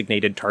the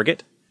designated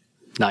target.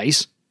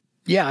 Nice.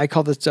 Yeah, I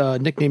call this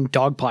nickname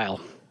Dogpile.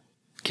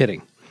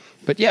 Kidding.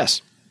 But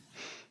yes.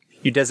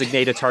 You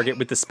designate a target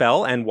with the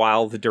spell, and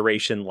while the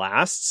duration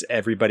lasts,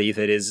 everybody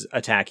that is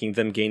attacking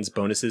them gains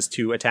bonuses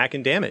to attack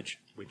and damage,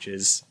 which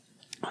is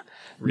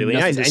really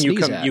nice. And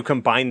you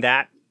combine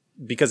that,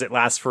 because it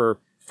lasts for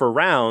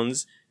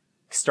rounds,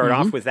 start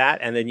off with that,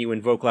 and then you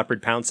invoke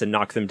Leopard Pounce and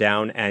knock them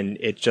down, and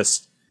it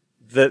just...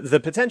 The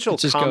potential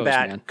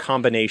combat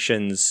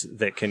combinations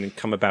that can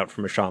come about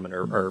from a shaman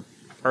are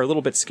a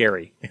little bit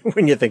scary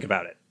when you think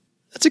about it.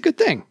 That's a good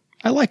thing.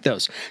 I like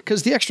those,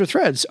 because the extra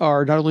threads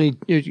are not only,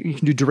 you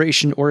can do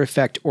duration or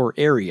effect or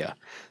area.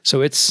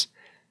 So it's,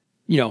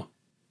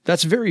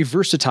 that's very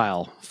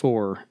versatile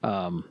for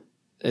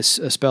a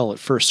spell at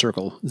first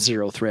circle,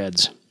 zero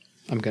threads,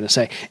 I'm going to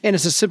say. And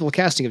it's a simple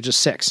casting of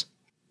just 6.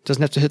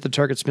 Doesn't have to hit the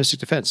target's mystic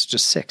defense,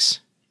 just 6.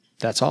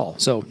 That's all.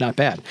 So not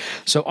bad.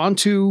 So on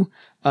to,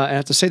 I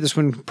have to say this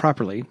one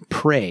properly,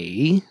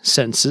 Prey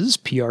Senses,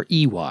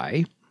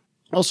 Prey.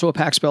 Also a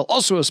pack spell,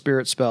 also a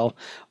spirit spell,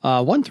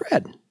 1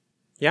 thread.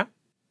 Yeah.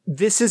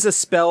 This is a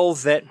spell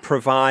that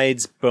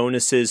provides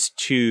bonuses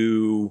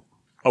to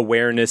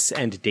awareness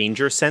and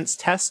danger sense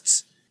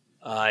tests.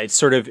 It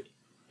sort of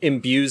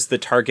imbues the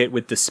target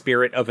with the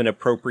spirit of an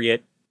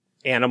appropriate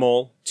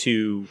animal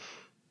to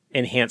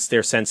enhance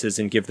their senses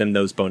and give them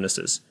those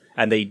bonuses.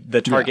 And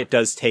the target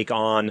does take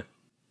on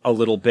a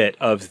little bit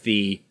of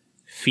the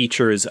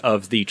features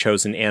of the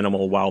chosen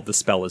animal while the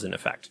spell is in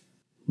effect.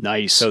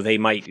 Nice. So they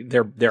might,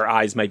 their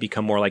eyes might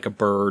become more like a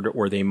bird,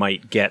 or they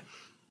might get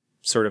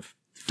sort of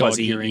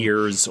fuzzy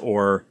ears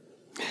or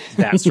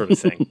that sort of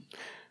thing.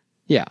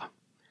 Yeah.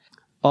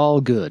 All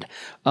good.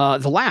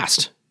 The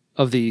last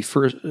of the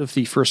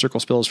first circle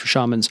spells for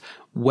shamans,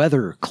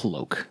 Weather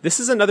Cloak. This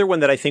is another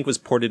one that I think was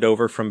ported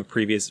over from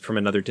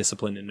another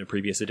discipline in a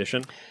previous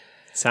edition.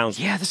 Sounds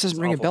this doesn't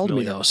ring a bell to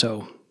me though,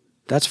 so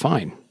that's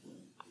fine.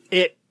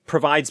 It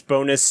provides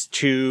bonus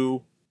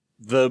to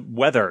the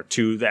weather,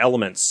 to the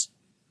elements.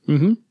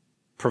 Mm-hmm.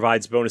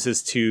 Provides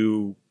bonuses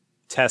to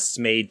tests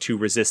made to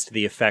resist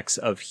the effects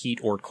of heat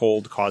or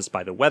cold caused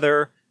by the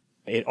weather.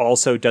 It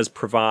also does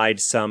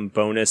provide some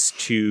bonus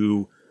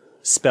to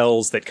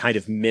spells that kind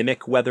of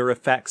mimic weather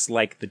effects,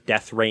 like the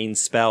Death Rain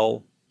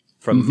spell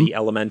from the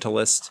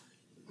Elementalist.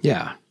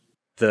 Yeah.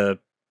 The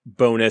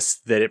bonus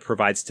that it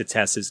provides to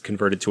tests is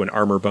converted to an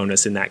armor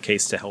bonus in that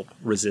case to help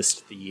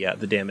resist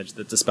the damage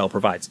that the spell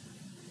provides.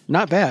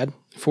 Not bad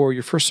for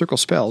your first circle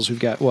spells. We've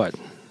got what?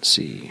 Let's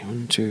see,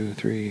 1, 2,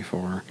 3,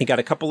 4. You got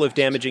a couple of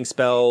damaging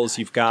spells.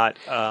 You've got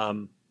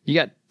you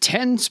got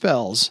 10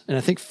 spells, and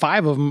I think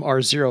 5 of them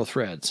are zero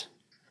threads.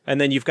 And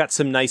then you've got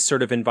some nice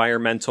sort of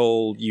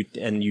environmental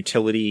and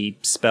utility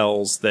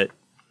spells that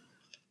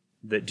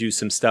do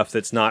some stuff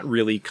that's not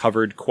really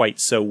covered quite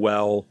so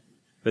well.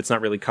 That's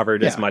not really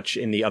covered as much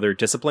in the other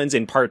disciplines,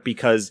 in part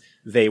because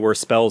they were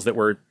spells that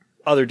were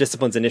other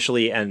disciplines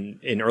initially and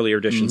in earlier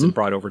editions and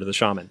brought over to the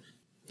shaman.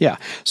 Yeah.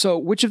 So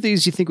which of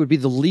these do you think would be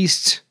the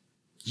least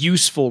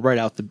useful right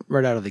out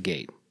of the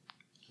gate?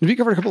 We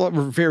covered a couple that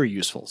were very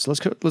useful. So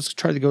let's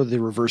try to go the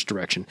reverse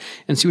direction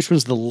and see which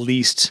one's the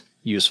least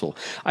useful.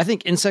 I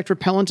think insect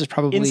repellent is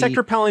probably... Insect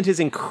repellent is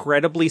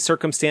incredibly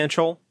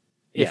circumstantial.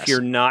 If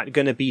you're not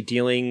going to be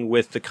dealing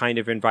with the kind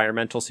of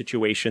environmental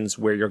situations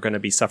where you're going to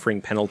be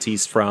suffering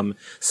penalties from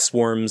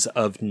swarms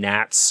of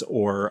gnats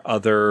or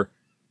other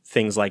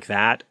things like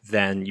that,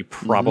 then you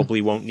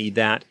probably won't need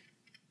that.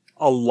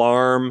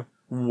 Alarm,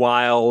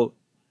 while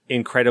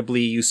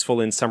incredibly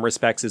useful in some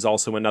respects, is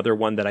also another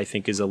one that I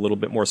think is a little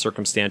bit more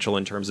circumstantial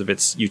in terms of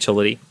its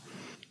utility.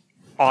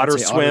 Otter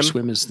swim. Otter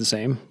swim is the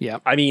same. Yeah.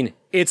 I mean,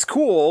 it's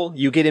cool.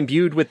 You get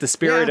imbued with the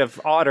spirit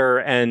of otter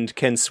and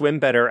can swim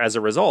better as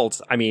a result.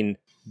 I mean,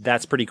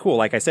 that's pretty cool.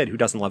 Like I said, who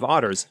doesn't love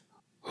otters?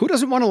 Who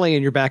doesn't want to lay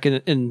in your back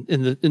in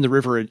the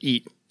river and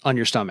eat on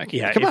your stomach?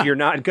 Yeah, if you're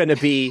not going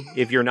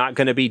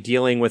to be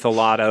dealing with a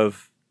lot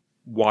of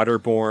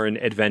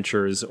waterborne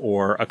adventures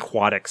or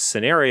aquatic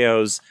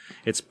scenarios,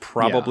 it's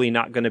probably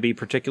not going to be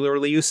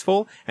particularly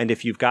useful. And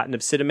if you've got an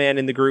Obsidian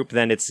in the group,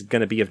 then it's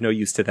going to be of no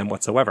use to them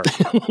whatsoever.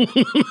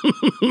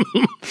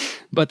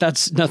 But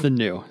that's nothing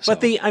new. So.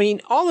 But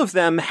all of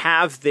them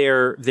have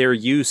their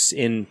use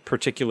in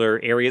particular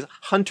areas.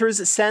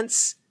 Hunter's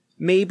sense,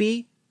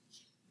 maybe,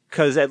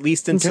 because at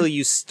least until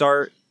you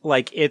start,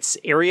 like, its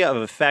area of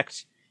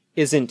effect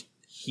isn't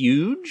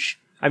huge.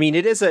 I mean,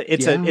 it's a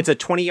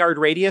 20-yard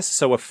radius,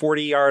 so a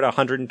 40-yard,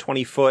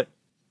 120-foot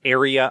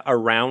area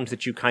around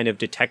that you kind of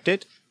detect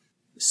it.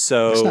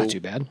 So that's not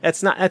too bad.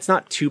 That's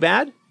not too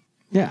bad.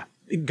 Yeah.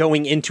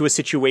 Going into a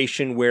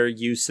situation where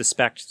you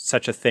suspect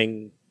such a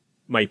thing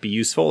might be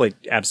useful, it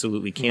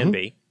absolutely can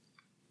be.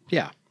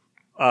 Yeah.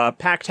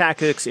 Pack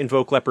tactics,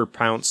 invoke leopard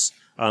pounce.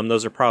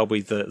 Those are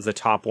probably the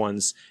top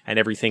ones, and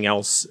everything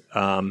else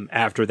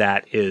after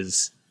that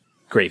is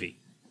gravy.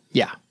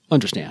 Yeah,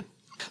 understand.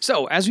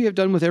 So, as we have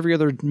done with every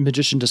other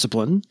magician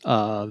discipline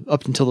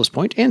up until this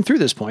point, and through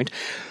this point,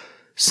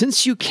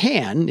 since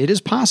it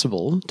is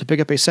possible to pick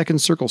up a second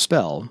circle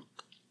spell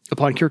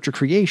upon character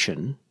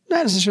creation,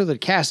 not necessarily to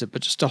cast it,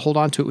 but just to hold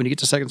on to it when you get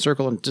to second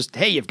circle and just,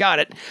 hey, you've got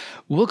it.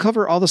 We'll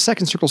cover all the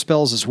second circle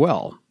spells as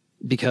well,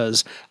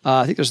 because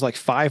I think there's like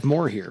 5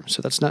 more here,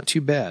 so that's not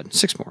too bad.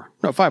 6 more.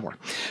 No, 5 more.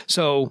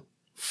 So,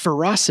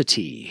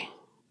 Ferocity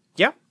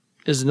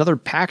is another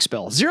pack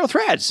spell. 0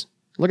 threads.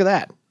 Look at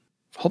that.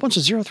 A whole bunch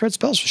of 0 thread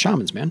spells for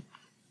shamans, man.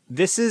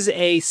 This is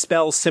a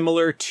spell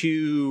similar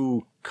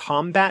to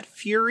Combat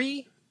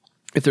Fury.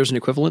 If there's an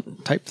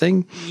equivalent type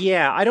thing.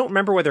 Yeah, I don't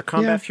remember whether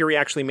Combat Fury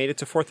actually made it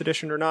to 4th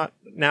edition or not,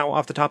 now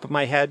off the top of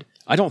my head.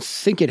 I don't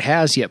think it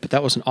has yet, but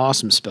that was an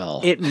awesome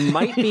spell. It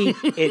might be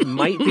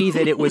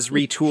that it was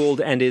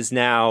retooled and is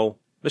now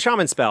the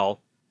shaman spell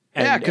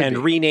and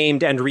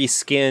renamed and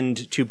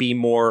reskinned to be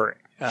more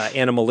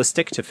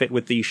animalistic to fit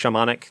with the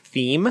shamanic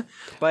theme.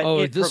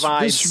 But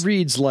this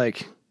reads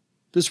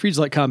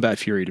like Combat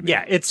Fury to me.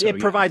 Yeah, it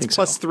provides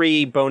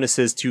 +3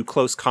 bonuses to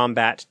close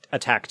combat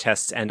attack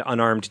tests and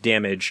unarmed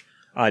damage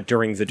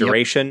during the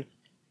duration.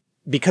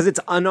 Because it's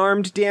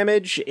unarmed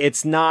damage,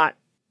 it's not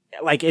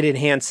like it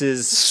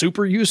enhances...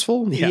 Super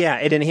useful? Yeah,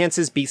 it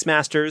enhances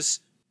Beastmasters.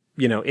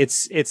 You know,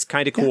 it's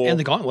kind of cool. And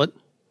the Gauntlet.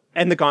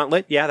 And the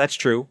Gauntlet, yeah, that's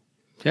true.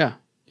 Yeah.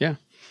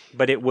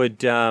 But it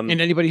would...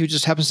 and anybody who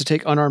just happens to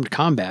take unarmed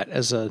combat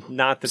as a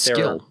not that skill.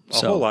 There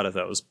are a whole lot of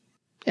those.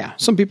 Yeah,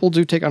 some people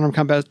do take unarmed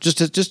combat.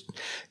 Just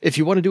if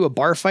you want to do a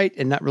bar fight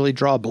and not really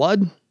draw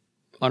blood,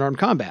 unarmed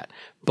combat.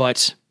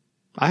 But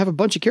I have a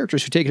bunch of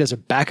characters who take it as a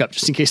backup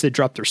just in case they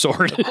drop their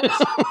sword.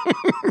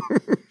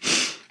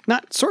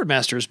 Not sword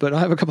masters, but I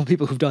have a couple of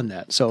people who've done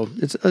that. So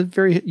it's a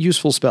very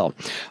useful spell.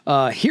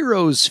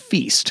 Hero's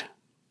Feast.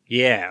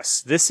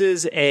 Yes, this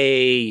is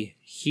a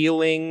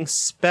healing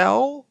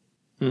spell.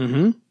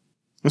 Mm-hmm.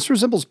 This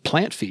resembles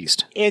Plant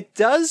Feast. It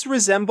does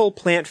resemble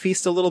Plant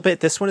Feast a little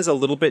bit. This one is a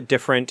little bit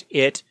different.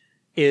 It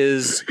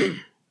is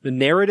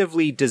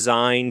narratively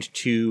designed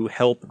to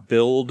help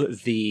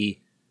build the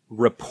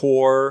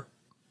rapport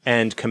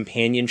and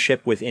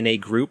companionship within a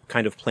group,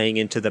 kind of playing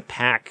into the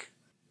pack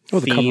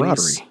themes. The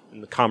camaraderie.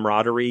 And the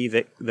camaraderie,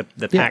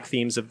 the pack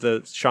themes of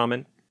the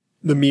shaman.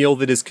 The meal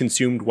that is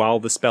consumed while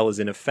the spell is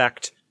in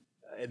effect.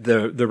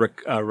 The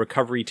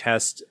recovery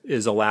test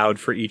is allowed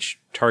for each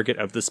target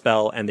of the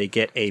spell, and they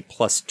get a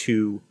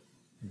 +2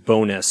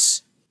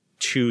 bonus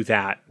to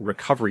that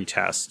recovery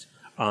test.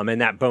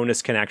 And that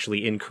bonus can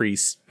actually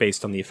increase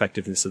based on the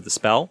effectiveness of the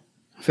spell.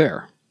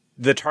 Fair.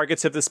 The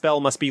targets of the spell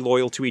must be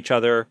loyal to each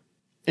other.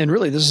 And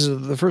really, this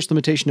is the first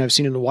limitation I've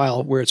seen in a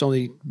while where it's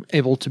only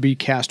able to be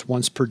cast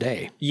once per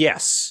day.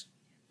 Yes.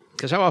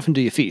 Because how often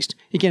do you feast?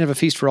 You can't have a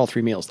feast for all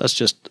 3 meals. That's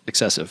just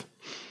excessive.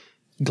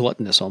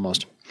 Gluttonous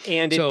almost.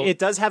 And it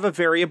does have a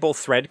variable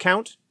thread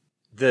count.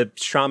 The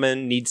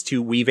shaman needs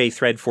to weave a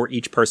thread for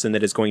each person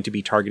that is going to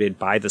be targeted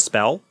by the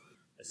spell.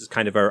 This is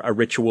kind of a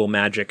ritual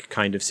magic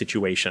kind of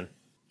situation.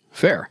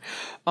 Fair.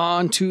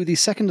 On to the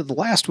second to the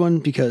last one,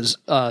 because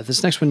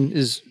this next one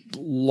is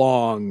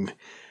long.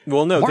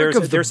 Well, no,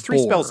 there's 3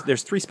 spells.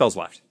 There's 3 spells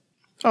left.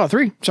 Oh,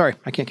 3? Sorry,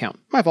 I can't count.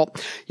 My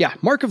fault. Yeah,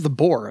 Mark of the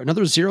Boar,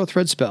 another 0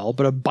 thread spell,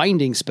 but a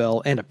binding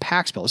spell and a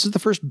pack spell. This is the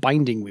first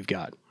binding we've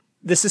got.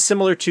 This is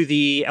similar to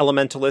the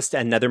Elementalist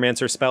and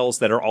Nethermancer spells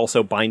that are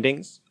also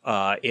bindings.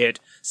 It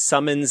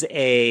summons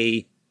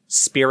a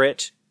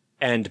spirit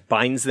and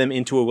binds them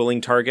into a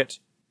willing target,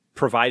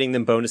 providing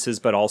them bonuses,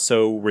 but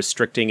also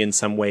restricting in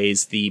some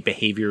ways the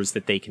behaviors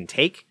that they can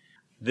take.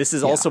 This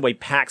is also a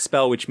pack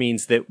spell, which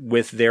means that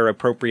with their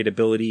appropriate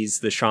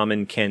abilities, the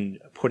shaman can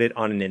put it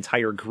on an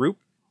entire group.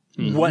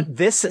 Mm-hmm. What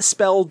this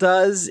spell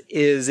does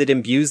is it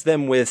imbues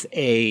them with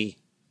a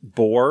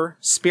boar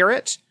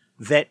spirit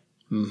that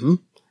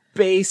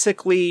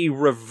basically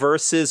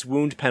reverses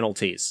wound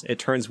penalties. It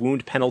turns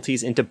wound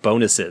penalties into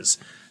bonuses.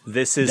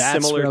 This is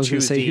similar what I was to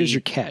gonna say. Here's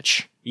your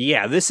catch.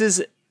 Yeah, this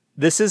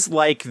is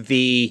like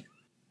the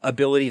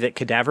ability that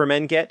Cadaver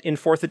Men get in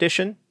 4th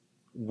edition,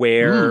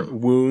 where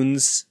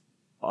wounds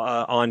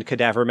on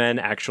Cadaver Men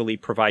actually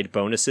provide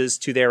bonuses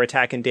to their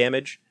attack and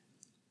damage.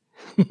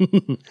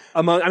 There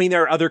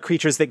are other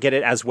creatures that get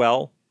it as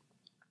well.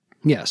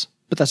 Yes,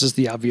 but that's just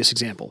the obvious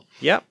example.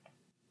 Yep.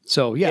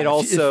 So yeah, it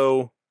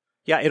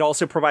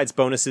also provides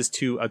bonuses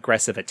to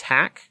aggressive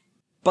attack,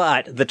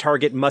 but the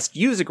target must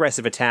use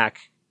aggressive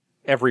attack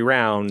every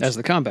round as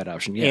the combat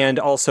option. Yeah, and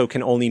also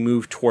can only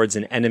move towards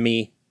an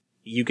enemy.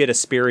 You get a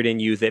spirit in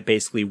you that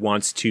basically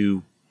wants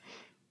to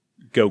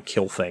go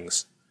kill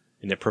things,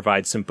 and it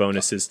provides some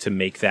bonuses to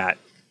make that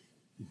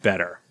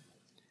better.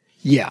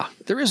 Yeah,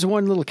 there is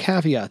one little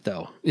caveat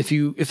though. If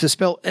the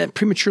spell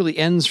prematurely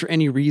ends for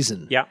any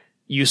reason,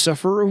 you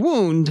suffer a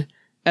wound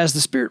as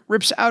the spirit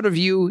rips out of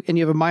you, and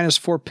you have a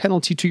 -4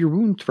 penalty to your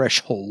wound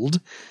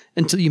threshold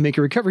until you make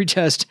a recovery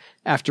test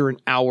after an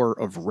hour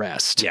of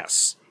rest.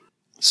 Yes.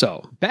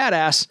 So,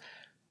 badass.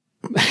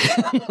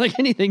 Like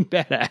anything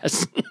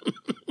badass.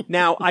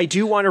 Now, I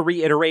do want to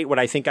reiterate what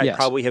I think I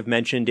probably have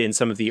mentioned in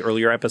some of the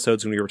earlier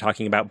episodes when we were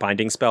talking about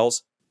binding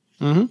spells.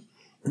 Mm-hmm.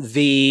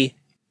 The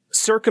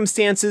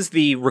circumstances,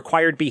 the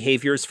required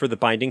behaviors for the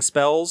binding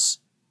spells,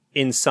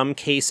 in some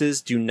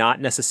cases do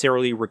not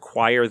necessarily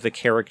require the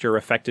character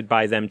affected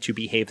by them to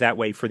behave that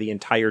way for the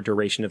entire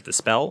duration of the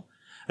spell,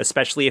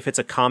 especially if it's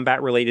a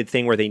combat-related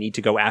thing where they need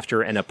to go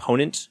after an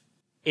opponent.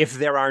 If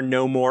there are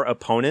no more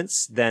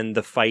opponents, then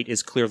the fight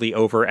is clearly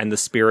over and the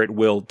spirit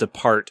will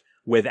depart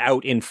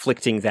without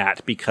inflicting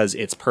that because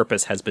its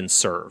purpose has been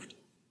served.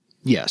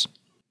 Yes.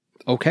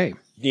 Okay.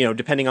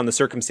 Depending on the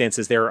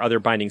circumstances, there are other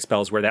binding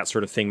spells where that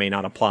sort of thing may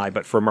not apply,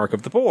 but for Mark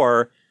of the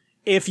Boar,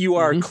 if you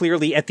are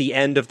clearly at the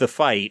end of the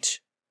fight,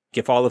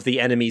 if all of the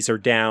enemies are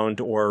downed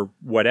or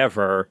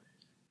whatever,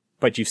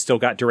 but you've still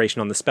got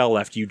duration on the spell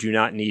left, you do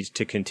not need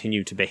to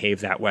continue to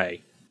behave that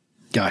way.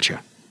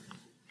 Gotcha.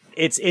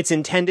 It's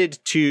intended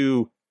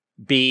to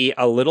be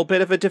a little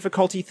bit of a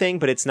difficulty thing,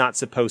 but it's not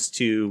supposed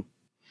to,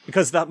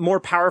 because the more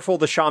powerful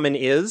the shaman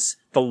is,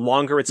 the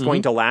longer it's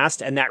going to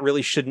last, and that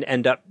really shouldn't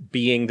end up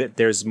being that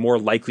there's more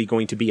likely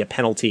going to be a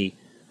penalty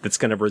that's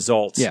going to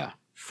result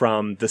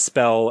from the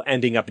spell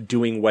ending up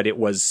doing what it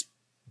was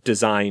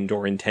designed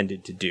or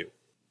intended to do.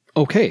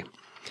 Okay.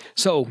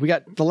 So we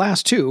got the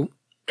last two,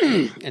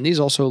 and these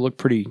also look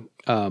pretty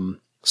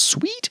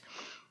sweet.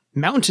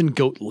 Mountain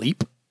Goat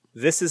Leap.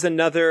 This is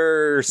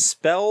another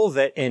spell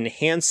that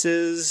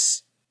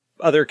enhances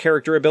other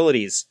character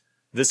abilities.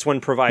 This one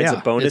provides a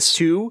bonus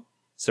to,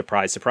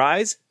 surprise,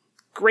 surprise,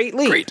 Great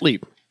Leap. Great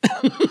Leap.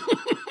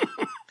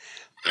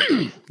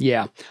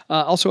 Yeah.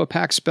 Also a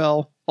pack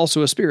spell,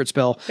 also a spirit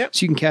spell. Yep.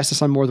 So you can cast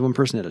this on more than one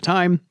person at a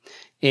time.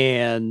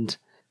 And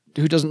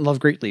who doesn't love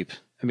Great Leap?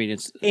 I mean,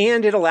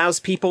 and it allows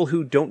people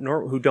who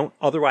don't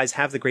otherwise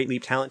have the Great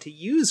Leap talent to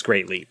use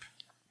Great Leap.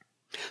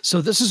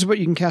 So this is what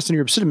you can cast on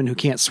your Obsidian who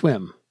can't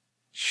swim.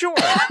 Sure.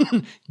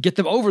 Get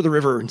them over the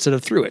river instead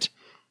of through it.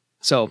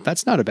 So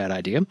that's not a bad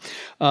idea.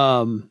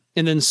 And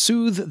then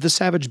Soothe the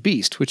Savage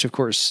Beast, which of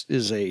course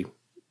is a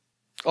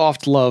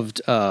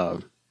oft-loved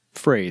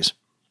phrase.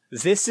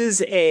 This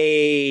is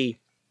a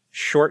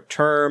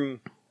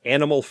short-term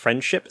animal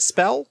friendship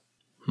spell.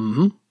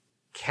 Mm-hmm.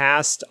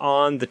 Cast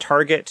on the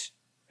target,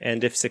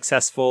 and if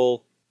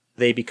successful,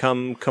 they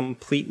become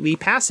completely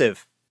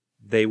passive.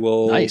 They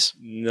will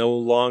no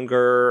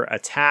longer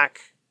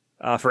attack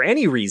for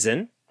any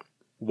reason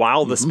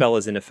while the spell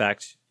is in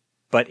effect,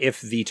 but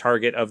if the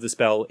target of the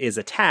spell is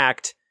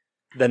attacked,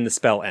 then the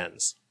spell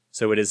ends.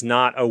 So it is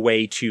not a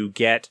way to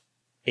get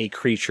a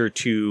creature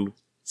to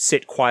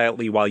sit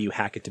quietly while you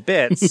hack it to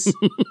bits.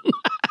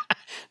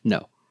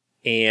 No.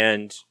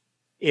 And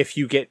if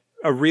you get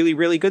a really,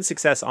 really good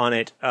success on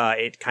it,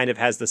 it kind of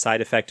has the side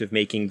effect of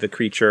making the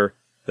creature,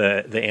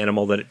 the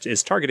animal that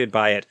is targeted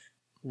by it,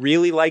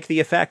 really like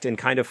the effect and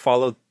kind of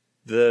follow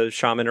the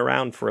shaman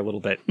around for a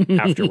little bit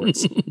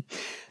afterwards.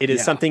 It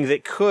is something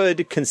that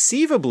could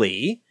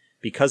conceivably,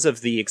 because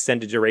of the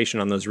extended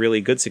duration on those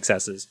really good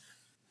successes,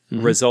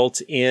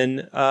 result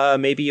in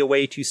maybe a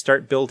way to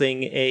start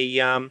building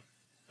a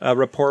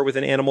rapport with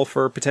an animal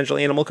for a potential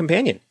animal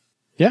companion.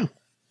 Yeah,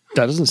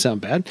 that doesn't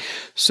sound bad.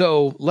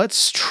 So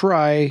let's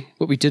try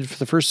what we did for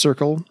the first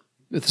circle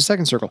with the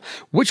second circle.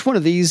 Which one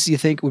of these do you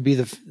think would be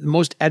the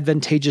most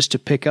advantageous to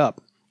pick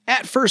up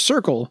at first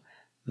circle?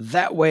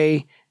 That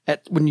way,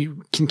 when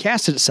you can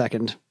cast it at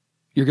second,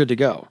 you're good to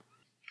go.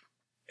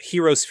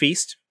 Hero's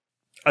Feast.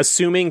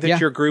 Assuming that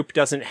your group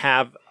doesn't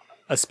have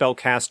a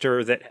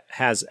spellcaster that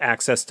has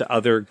access to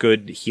other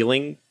good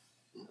healing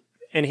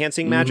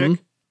enhancing magic,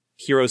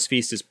 Hero's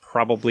Feast is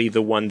probably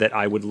the one that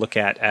I would look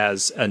at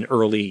as an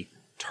early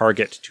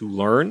target to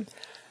learn,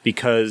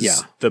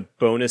 because the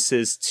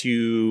bonuses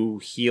to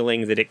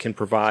healing that it can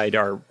provide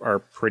are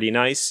pretty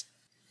nice.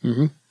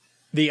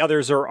 The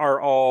others are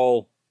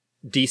all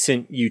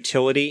decent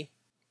utility.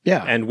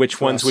 Yeah. And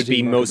which ones would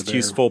be Ferocity, most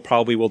useful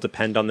probably will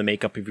depend on the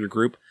makeup of your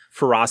group.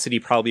 Ferocity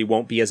probably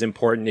won't be as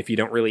important if you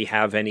don't really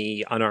have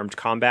any unarmed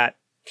combat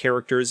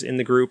characters in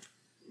the group.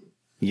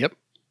 Yep.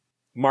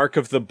 Mark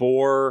of the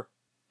Boar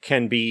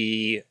can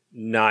be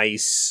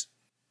nice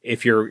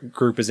if your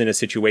group is in a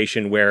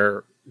situation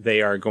where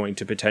they are going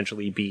to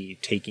potentially be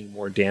taking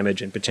more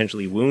damage and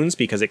potentially wounds,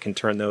 because it can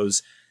turn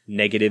those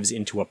negatives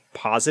into a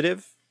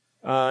positive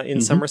in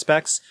some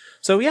respects.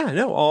 So yeah,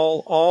 no,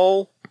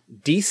 all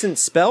decent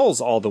spells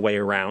all the way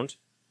around.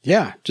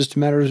 Yeah, just a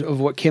matter of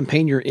what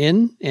campaign you're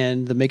in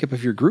and the makeup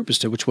of your group as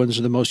to which ones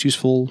are the most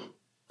useful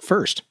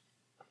first.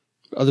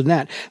 Other than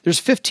that, there's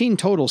 15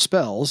 total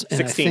spells, and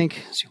 16. I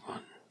think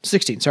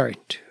 16. Sorry.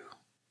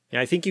 Yeah,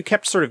 I think you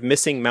kept sort of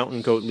missing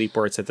Mountain Goat Leap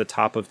where it's at the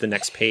top of the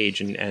next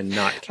page and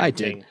not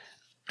counting.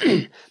 I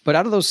did. But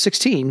out of those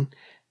 16,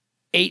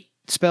 8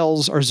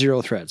 spells are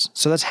 0 threads.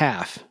 So that's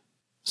half.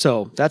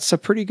 So that's a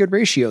pretty good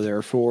ratio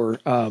there for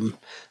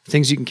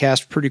things you can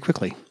cast pretty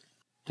quickly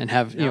and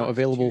have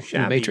available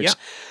in the Matrix. Yeah.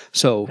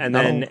 So and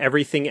then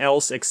everything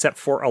else except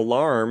for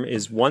Alarm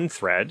is 1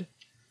 thread,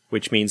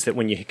 which means that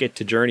when you get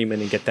to Journeyman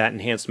and get that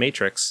enhanced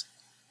Matrix,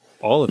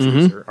 all of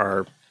these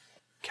are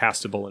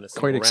castable in a single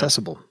quite round.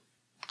 accessible.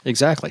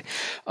 Exactly.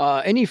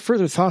 Any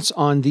further thoughts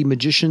on the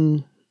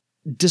Magician,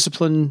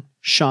 Discipline,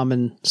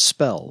 Shaman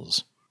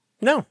spells?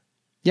 No.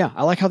 Yeah,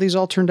 I like how these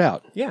all turned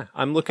out. Yeah,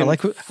 I'm looking. I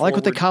like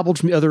what they cobbled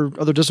from the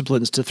other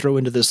disciplines to throw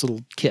into this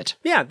little kit.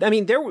 Yeah, I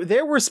mean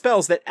there were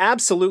spells that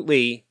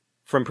absolutely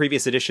from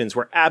previous editions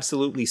were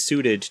absolutely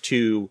suited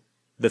to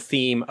the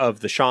theme of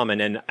the Shaman,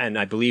 and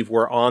I believe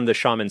were on the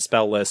Shaman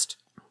spell list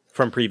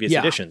from previous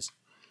editions.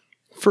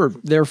 For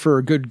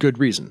a good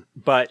reason.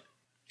 But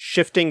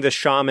shifting the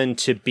Shaman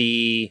to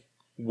be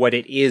what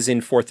it is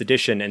in 4th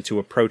edition and to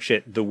approach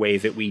it the way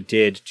that we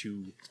did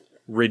to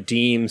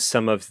redeem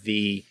some of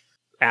the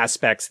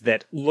aspects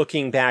that,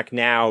 looking back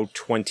now,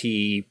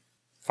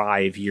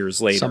 25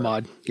 years later, some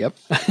odd, yep,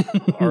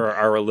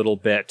 are a little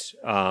bit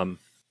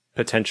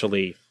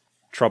potentially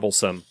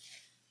troublesome.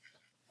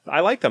 I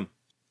like them.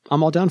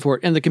 I'm all down for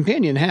it. And the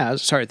companion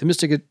has,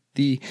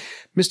 the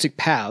Mystic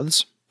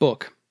Paths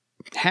book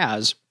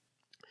has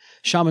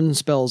Shaman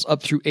spells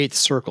up through 8th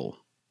circle,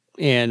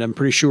 and I'm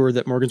pretty sure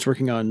that Morgan's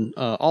working on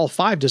all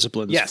 5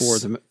 disciplines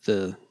for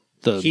the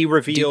he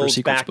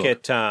revealed back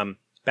book.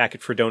 Back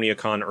at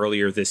FredoniaCon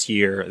earlier this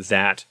year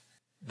that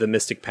the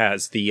Mystic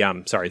Paths, the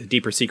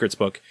Deeper Secrets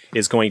book,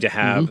 is going to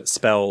have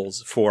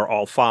spells for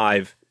all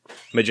 5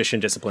 magician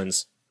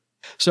disciplines.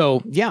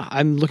 So, yeah,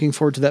 I'm looking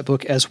forward to that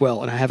book as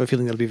well, and I have a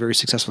feeling that'll be a very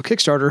successful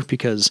Kickstarter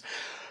because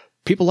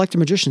people like the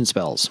magician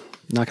spells,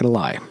 not going to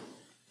lie.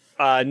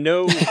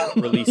 No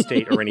release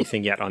date or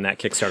anything yet on that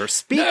Kickstarter.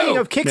 Speaking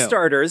of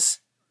Kickstarters...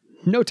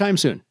 No time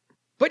soon.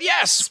 But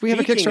yes, we have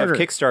a Kickstarter. Speaking of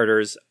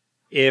Kickstarters...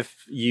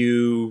 If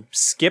you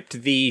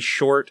skipped the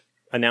short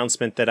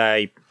announcement that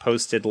I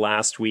posted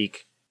last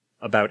week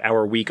about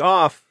our week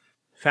off,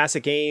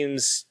 Facet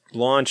Games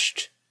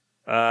launched,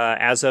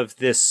 as of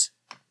this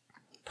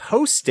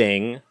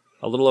posting,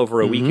 a little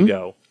over a week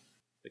ago,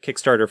 the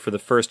Kickstarter for the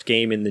first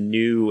game in the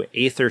new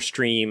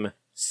Aetherstream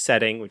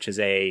setting, which is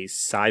a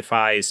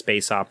sci-fi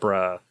space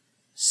opera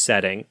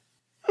setting.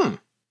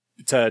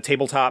 It's a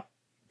tabletop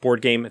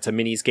board game. It's a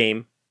minis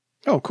game.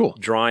 Oh, cool.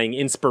 Drawing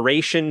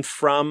inspiration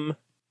from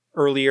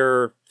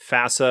earlier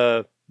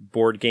FASA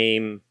board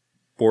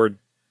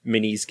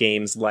minis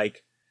games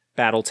like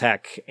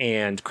Battletech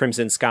and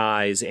Crimson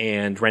Skies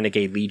and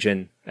Renegade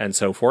Legion and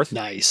so forth.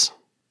 Nice.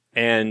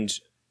 And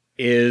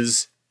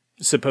is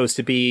supposed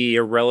to be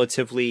a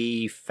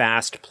relatively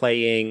fast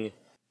playing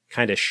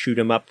kind of shoot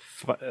 'em up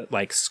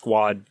like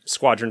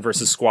squadron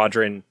versus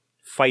squadron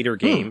fighter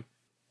game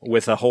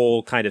with a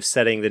whole kind of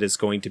setting that is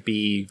going to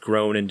be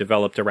grown and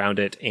developed around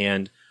it,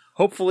 and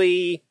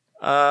hopefully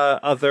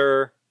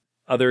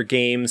other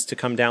games to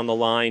come down the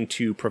line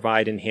to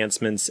provide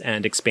enhancements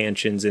and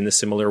expansions in a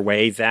similar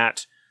way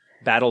that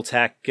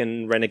Battletech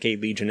and Renegade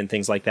Legion and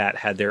things like that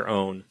had their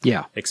own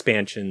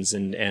expansions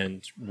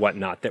and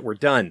whatnot that were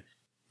done.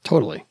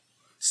 Totally.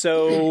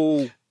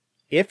 So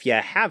if you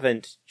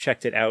haven't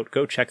checked it out,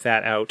 go check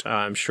that out.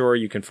 I'm sure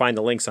you can find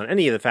the links on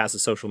any of the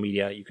fastest social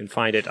media. You can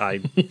find it.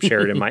 I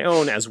share it in my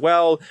own as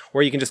well,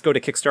 or you can just go to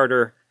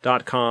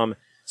Kickstarter.com,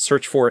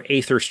 search for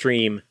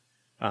Aetherstream,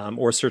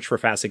 or search for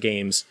Facet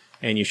Games,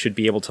 and you should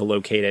be able to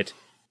locate it.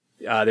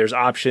 There's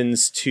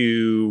options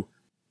to,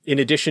 in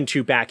addition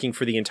to backing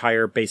for the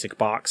entire basic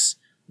box,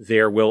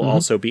 there will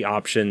also be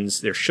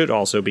options, there should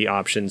also be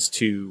options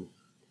to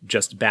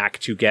just back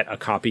to get a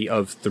copy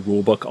of the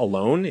rulebook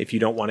alone, if you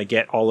don't want to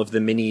get all of the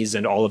minis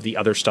and all of the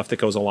other stuff that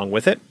goes along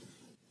with it.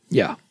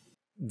 Yeah.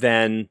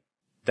 Then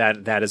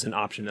that is an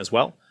option as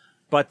well.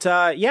 But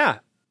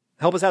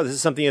help us out. This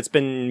is something that's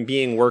been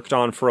being worked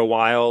on for a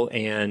while,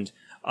 and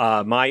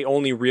my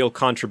only real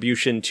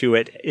contribution to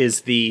it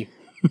is the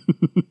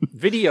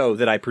video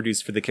that I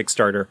produced for the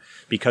Kickstarter,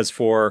 because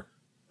for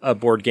a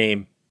board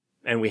game,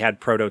 and we had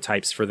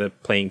prototypes for the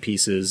playing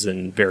pieces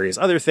and various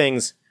other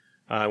things,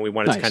 we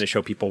wanted to kind of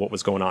show people what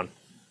was going on.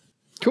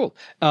 Cool.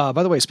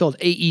 By the way, spelled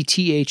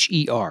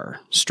AETHER,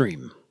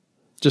 stream.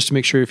 Just to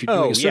make sure if you're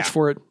doing a search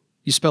for it,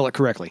 you spell it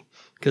correctly.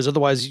 Because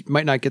otherwise, you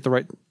might not get the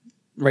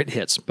right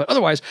hits. But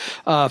otherwise,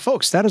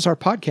 folks, that is our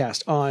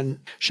podcast on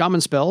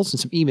shaman spells and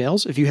some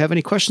emails. If you have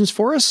any questions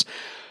for us,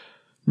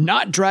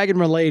 not dragon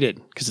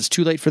related, because it's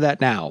too late for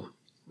that now.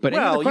 But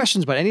any other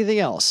questions about anything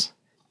else,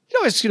 you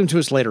can always get them to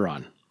us later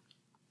on.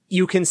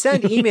 You can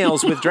send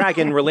emails with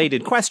dragon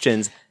related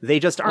questions. They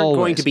just aren't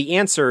going to be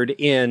answered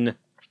in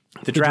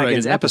the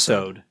Dragons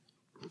episode.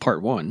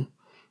 Part 1.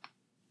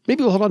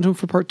 Maybe we'll hold on to them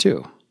for part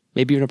 2.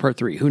 Maybe even a part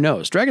 3. Who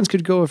knows? Dragons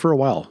could go for a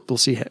while. We'll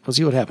see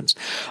what happens.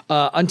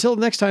 Until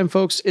next time,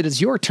 folks, it is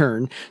your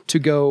turn to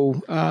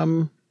go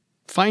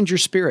find your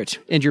spirit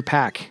and your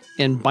pack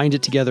and bind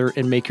it together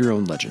and make your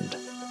own legend.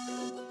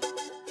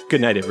 Good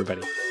night,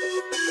 everybody.